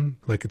come on.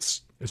 Like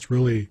it's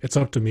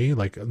up to me.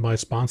 Like my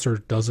sponsor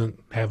doesn't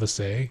have a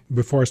say.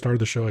 Before I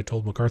started the show, I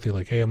told McCarthy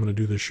like, hey, I'm going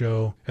to do this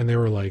show. And they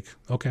were like,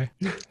 okay.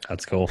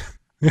 That's cool.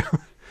 Yeah.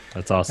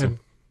 That's awesome.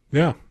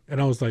 And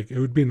I was like, it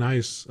would be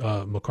nice,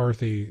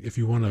 McCarthy, if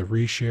you want to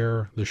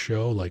reshare the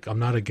show, like I'm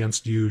not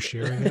against you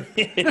sharing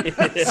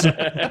it.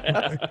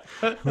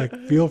 So, like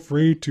feel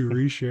free to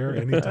reshare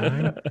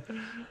anytime.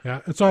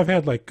 Yeah. And so I've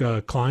had like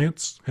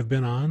clients have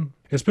been on.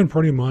 It's been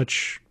pretty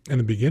much in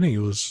the beginning,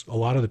 it was a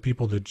lot of the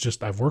people that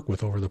just I've worked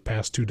with over the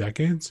past 2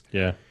 decades.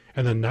 Yeah.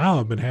 And then now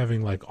I've been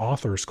having like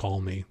authors call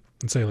me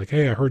and say like,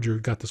 hey, I heard you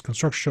got this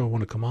construction show.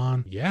 Want to come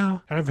on? Yeah.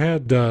 I've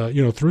had,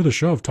 through the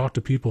show, I've talked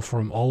to people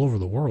from all over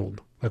the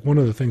world. Like one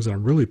of the things that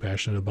I'm really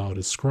passionate about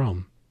is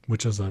Scrum,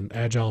 which is an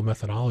agile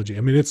methodology.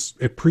 I mean, it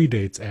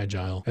predates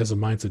agile as a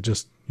mindset.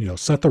 Just,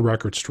 set the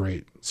record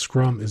straight.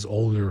 Scrum is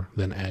older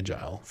than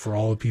agile for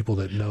all the people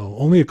that know.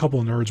 Only a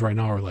couple of nerds right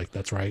now are like,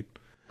 that's right.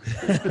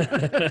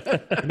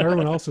 And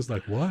everyone else is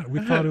like, what? We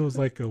thought it was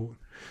like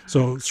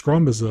so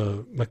Scrum is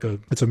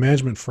it's a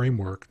management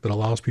framework that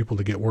allows people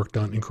to get work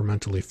done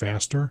incrementally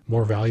faster,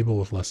 more valuable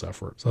with less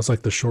effort. So that's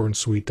like the short and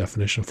sweet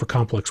definition for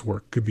complex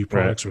work. Could be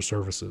products or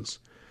services.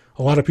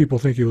 A lot of people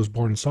think it was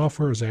born in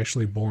software. It was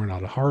actually born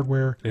out of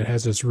hardware. It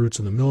has its roots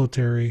in the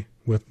military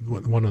with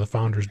one of the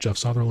founders, Jeff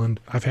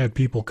Sutherland. I've had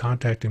people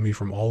contacting me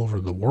from all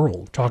over the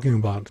world talking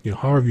about,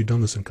 how have you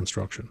done this in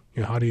construction?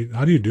 How do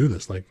you do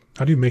this? Like,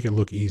 how do you make it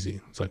look easy?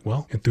 It's like,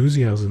 well,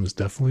 enthusiasm is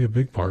definitely a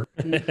big part.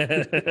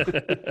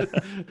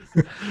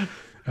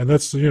 And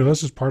that's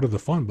just part of the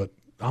fun. But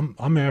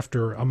I'm out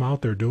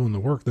there doing the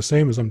work the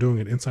same as I'm doing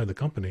it inside the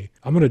company.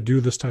 I'm going to do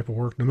this type of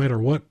work no matter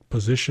what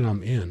position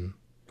I'm in.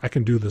 I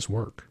can do this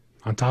work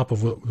on top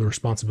of what the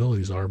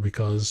responsibilities are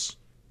because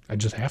I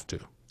just have to.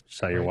 That's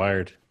how you're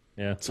wired.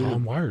 Yeah. That's how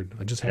I'm wired.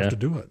 I just have to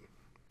do it.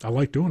 I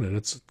like doing it.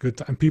 It's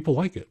good and people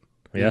like it.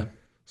 Yeah.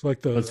 It's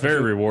like it's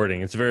very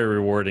rewarding. It's a very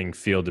rewarding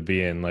field to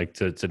be in. Like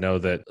to know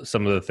that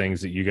some of the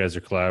things that you guys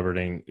are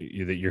collaborating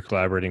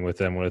with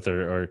them with,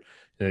 or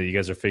you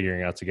guys are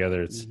figuring out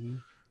together. It's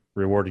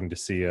rewarding to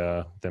see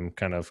them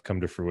kind of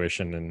come to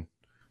fruition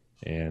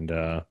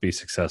and be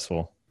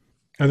successful.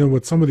 And then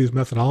with some of these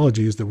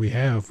methodologies that we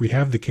have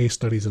the case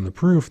studies and the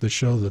proof that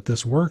show that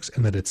this works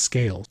and that it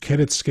scales. Can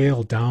it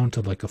scale down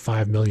to like a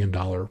 $5 million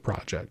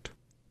project?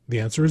 The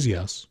answer is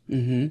yes.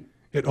 Mm-hmm.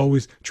 It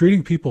always,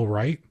 treating people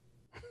right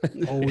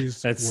always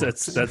that's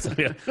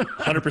 100%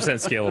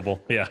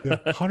 scalable. Yeah.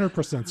 100%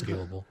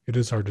 scalable. It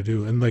is hard to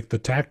do. And like the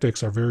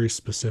tactics are very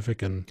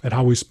specific and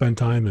how we spend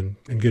time and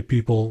get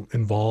people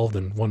involved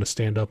and want to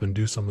stand up and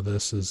do some of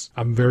this is,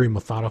 I'm very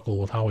methodical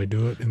with how I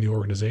do it in the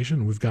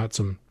organization. We've got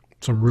some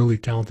really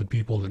talented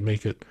people that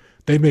make it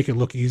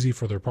look easy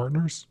for their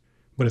partners,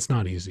 but it's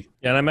not easy.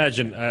 Yeah, and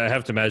I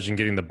have to imagine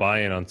getting the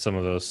buy-in on some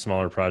of those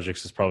smaller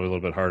projects is probably a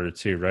little bit harder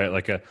too, right?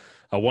 Like a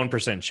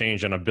 1%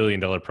 change on $1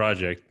 billion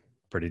project,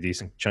 pretty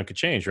decent chunk of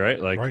change, right?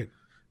 Like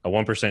a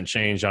 1%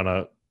 change on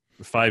a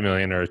 $5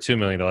 million or a $2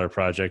 million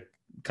project,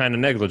 kind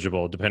of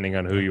negligible depending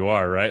on who you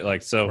are, right?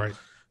 Like so. Right.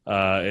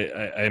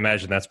 I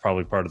imagine that's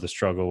probably part of the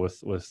struggle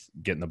with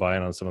getting the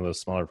buy-in on some of those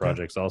smaller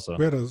projects also.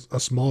 We had a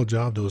small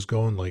job that was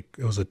going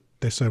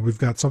they said, we've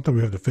got something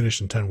we have to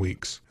finish in 10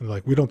 weeks. And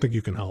like, we don't think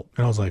you can help.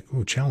 And I was like,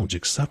 oh, challenge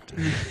accepted.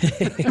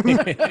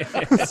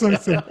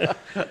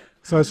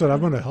 So I said, I'm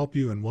going to help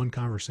you in one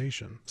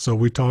conversation. So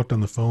we talked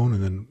on the phone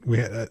and then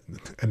we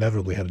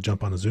inevitably had to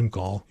jump on a Zoom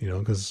call,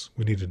 because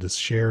we needed to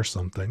share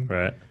something.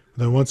 Right.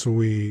 Then once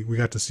we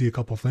got to see a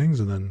couple things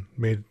and then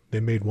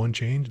they made one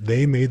change.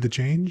 They made the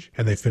change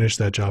and they finished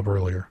that job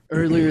earlier.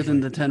 Earlier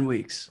than the 10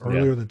 weeks.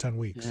 Earlier than 10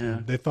 weeks.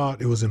 Yeah. They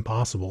thought it was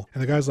impossible.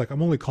 And the guy's like,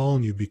 I'm only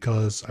calling you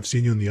because I've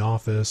seen you in the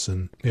office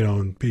and,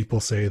 and people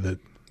say that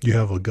you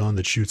have a gun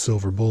that shoots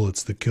silver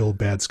bullets that kill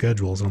bad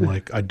schedules. And I'm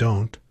like, I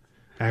don't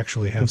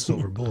actually have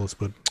silver bullets,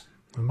 but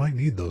I might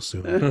need those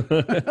soon.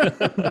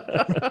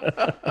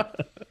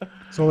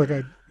 So like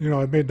I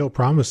made no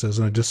promises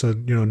and I just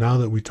said, now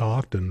that we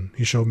talked and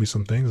he showed me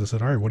some things, I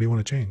said, all right, what do you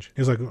want to change?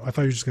 He's like, I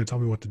thought you were just going to tell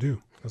me what to do.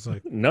 I was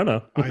like,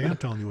 no. I am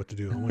telling you what to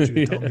do. I want you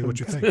to tell me what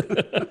you think.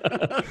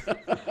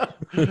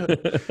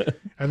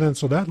 And then,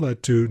 so that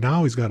led to,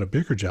 now he's got a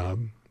bigger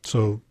job.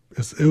 So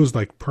it was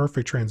like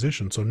perfect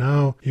transition. So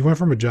now he went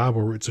from a job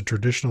where it's a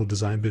traditional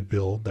design bid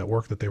build, that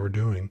work that they were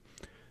doing.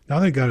 Now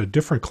they got a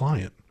different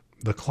client.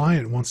 The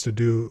client wants to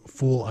do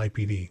full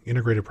IPD,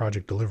 integrated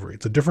project delivery.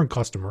 It's a different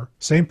customer,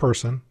 same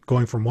person,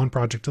 going from one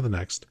project to the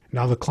next.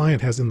 Now the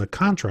client has in the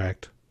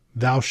contract,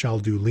 thou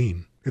shalt do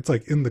lean. It's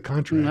like in the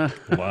contract.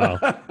 Wow.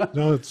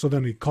 No, so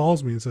then he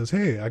calls me and says,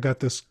 hey, I got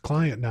this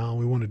client now.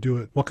 We want to do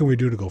it. What can we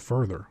do to go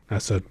further? I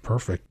said,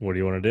 perfect. What do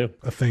you want to do?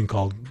 A thing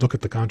called look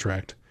at the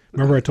contract.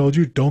 Remember I told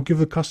you, don't give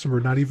the customer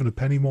not even a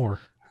penny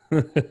more.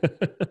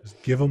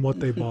 Just give them what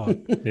they bought.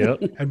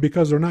 Yep. And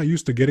because they're not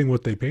used to getting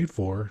what they paid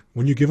for,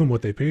 when you give them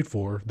what they paid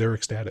for, they're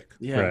ecstatic.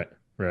 Yeah.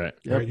 Right.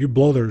 Yep. Right? You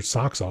blow their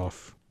socks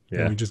off.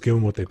 Yeah. And you just give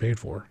them what they paid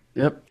for.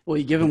 Yep. Well,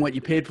 you give them what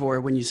you paid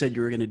for when you said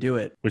you were going to do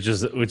it. Which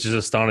is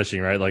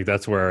astonishing, right? Like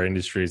that's where our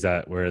industry is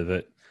at,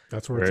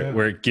 That's where it's at.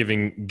 where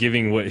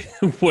giving what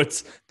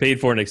what's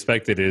paid for and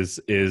expected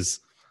is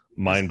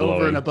mind blowing.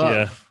 Over and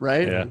above,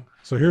 right? Yeah.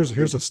 So here's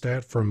a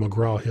stat from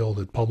McGraw-Hill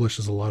that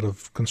publishes a lot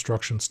of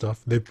construction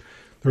stuff. There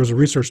was a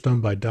research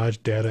done by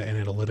Dodge Data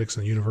and Analytics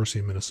in the University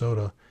of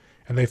Minnesota,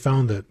 and they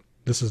found that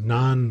this is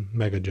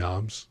non-mega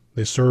jobs.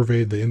 They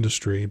surveyed the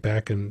industry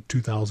back in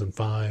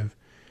 2005,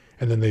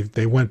 and then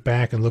they went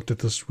back and looked at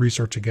this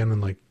research again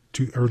in like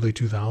early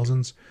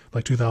 2000s,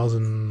 like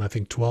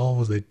 2012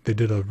 was they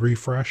did a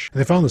refresh, and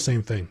they found the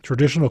same thing.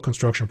 Traditional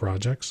construction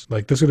projects,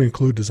 like this would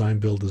include design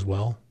build as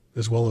well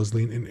as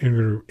lean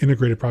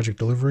integrated project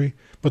delivery,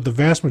 but the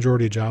vast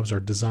majority of jobs are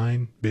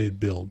design, bid,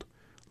 build.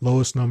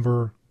 Lowest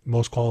number,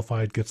 most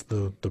qualified gets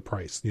the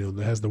price. You know,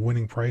 that has the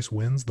winning price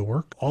wins the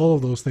work. All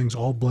of those things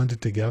all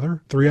blended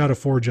together. 3 out of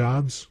 4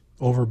 jobs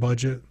over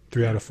budget,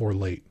 3 out of 4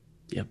 late.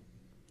 Yep.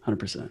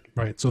 100%.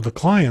 Right. So the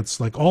clients,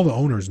 like all the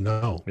owners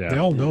know. Yeah. They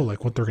all know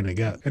like what they're going to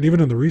get. And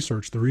even in the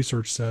research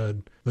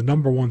said the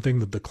number one thing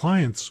that the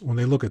clients, when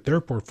they look at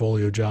their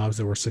portfolio jobs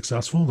that were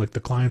successful, like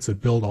the clients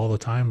that build all the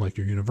time, like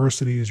your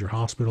universities, your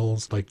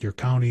hospitals, like your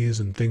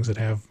counties and things that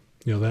have,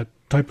 you know, that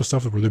type of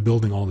stuff where they're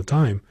building all the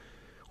time.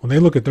 When they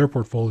look at their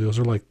portfolios,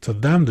 they're like, to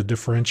them, the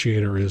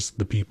differentiator is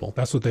the people.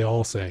 That's what they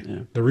all say. Yeah.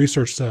 The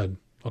research said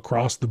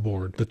across the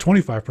board, the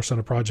 25%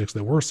 of projects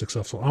that were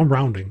successful, I'm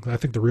rounding. I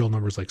think the real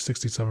number is like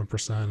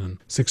 67% and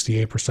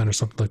 68% or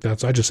something like that.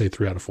 So I just say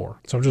 3 out of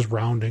 4. So I'm just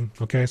rounding.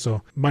 Okay.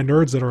 So my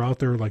nerds that are out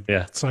there, like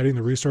citing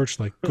the research,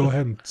 like go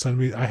ahead and send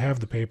me, I have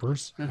the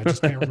papers. I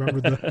just can't remember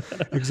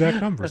the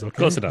exact numbers. Okay.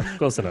 Close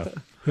enough.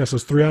 Yeah. So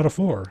it's 3 out of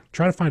 4.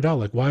 Try to find out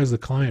like, why is the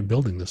client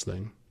building this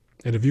thing?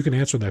 And if you can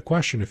answer that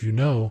question, if you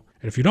know,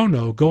 and if you don't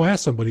know, go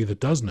ask somebody that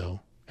does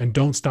know. And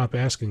don't stop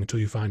asking until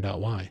you find out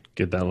why.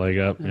 Get that leg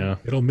up, yeah.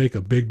 It'll make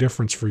a big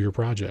difference for your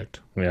project.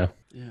 Yeah.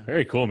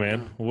 Very cool,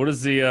 man. What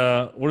does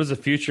the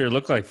future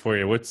look like for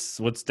you?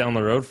 What's down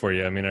the road for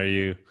you? I mean,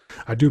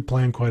 I do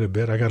plan quite a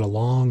bit. I got a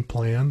long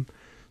plan.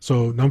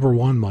 So number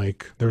one,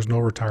 Mike, there's no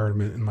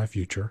retirement in my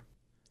future.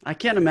 I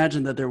can't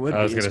imagine that there would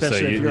be,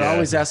 especially if you're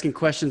always asking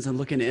questions and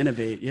looking to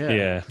innovate.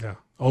 Yeah.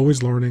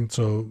 Always learning.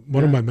 So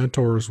one of my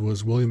mentors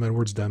was William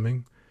Edwards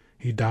Deming.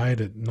 He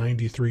died at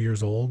 93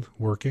 years old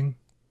working.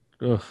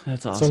 Ugh.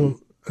 That's awesome.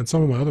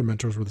 Some of my other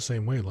mentors were the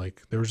same way.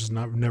 Like they were just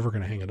never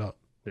going to hang it up.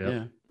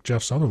 Yeah.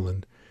 Jeff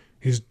Sutherland,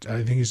 I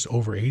think he's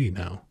over 80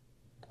 now.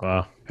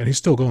 Wow. And he's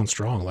still going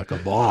strong like a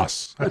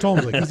boss. I told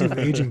him like he's even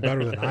aging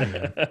better than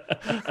I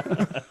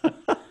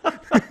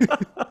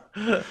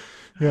am.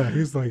 Yeah,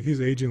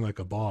 he's aging like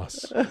a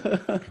boss.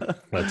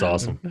 That's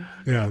awesome.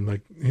 Yeah, and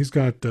like he's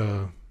got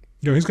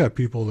he's got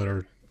people that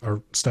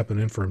are stepping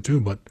in for him too,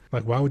 but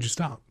like why would you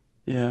stop?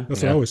 Yeah.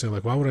 That's what I always say.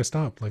 Like, why would I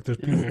stop? Like, there's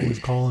people always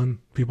calling.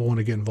 People want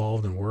to get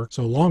involved in work.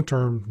 So long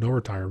term, no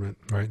retirement,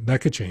 right? That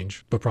could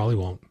change, but probably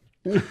won't.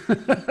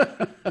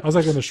 I was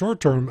like, in the short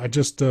term, I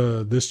just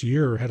this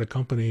year had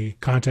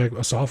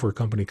a software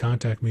company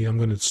contact me. I'm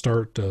going to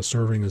start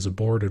serving as a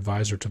board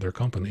advisor to their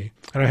company.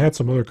 And I had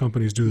some other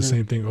companies do the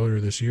same thing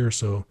earlier this year.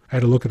 So I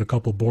had to look at a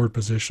couple board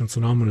positions.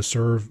 So now I'm going to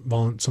serve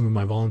some of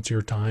my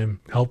volunteer time,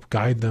 help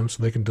guide them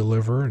so they can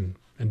deliver and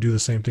do the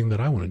same thing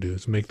that I want to do,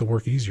 is make the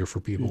work easier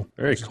for people.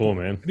 Very cool,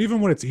 man. And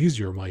even when it's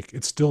easier, Mike,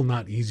 it's still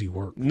not easy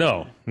work.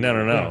 No.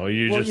 Yeah.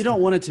 You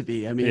don't want it to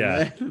be. I mean,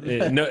 that's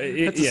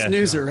a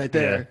snoozer right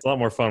there. Yeah. It's a lot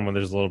more fun when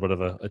there's a little bit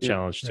of a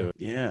challenge to it.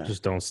 Yeah.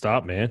 Just don't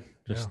stop, man.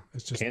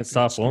 Can't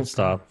stop, won't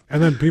stop.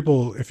 And then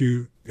people, if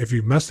you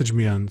message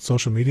me on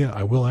social media,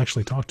 I will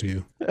actually talk to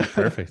you.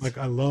 Perfect. Like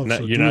I love.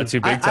 You're not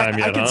too big time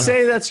yet, I can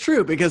say that's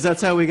true because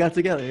that's how we got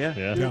together.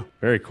 Yeah.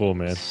 Very cool,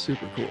 man.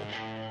 Super cool.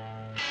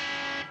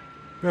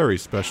 Very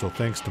special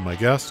thanks to my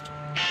guest.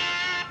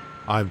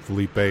 I'm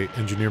Felipe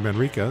Engineer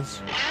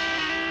Manriquez.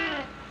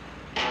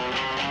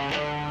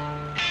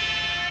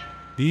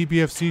 The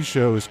EBFC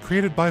show is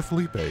created by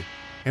Felipe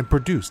and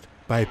produced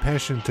by a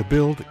passion to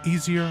build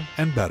easier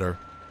and better.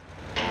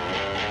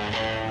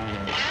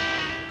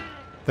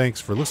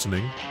 Thanks for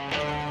listening.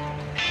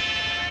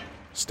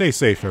 Stay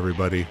safe,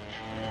 everybody.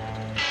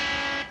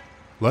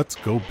 Let's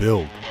go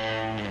build.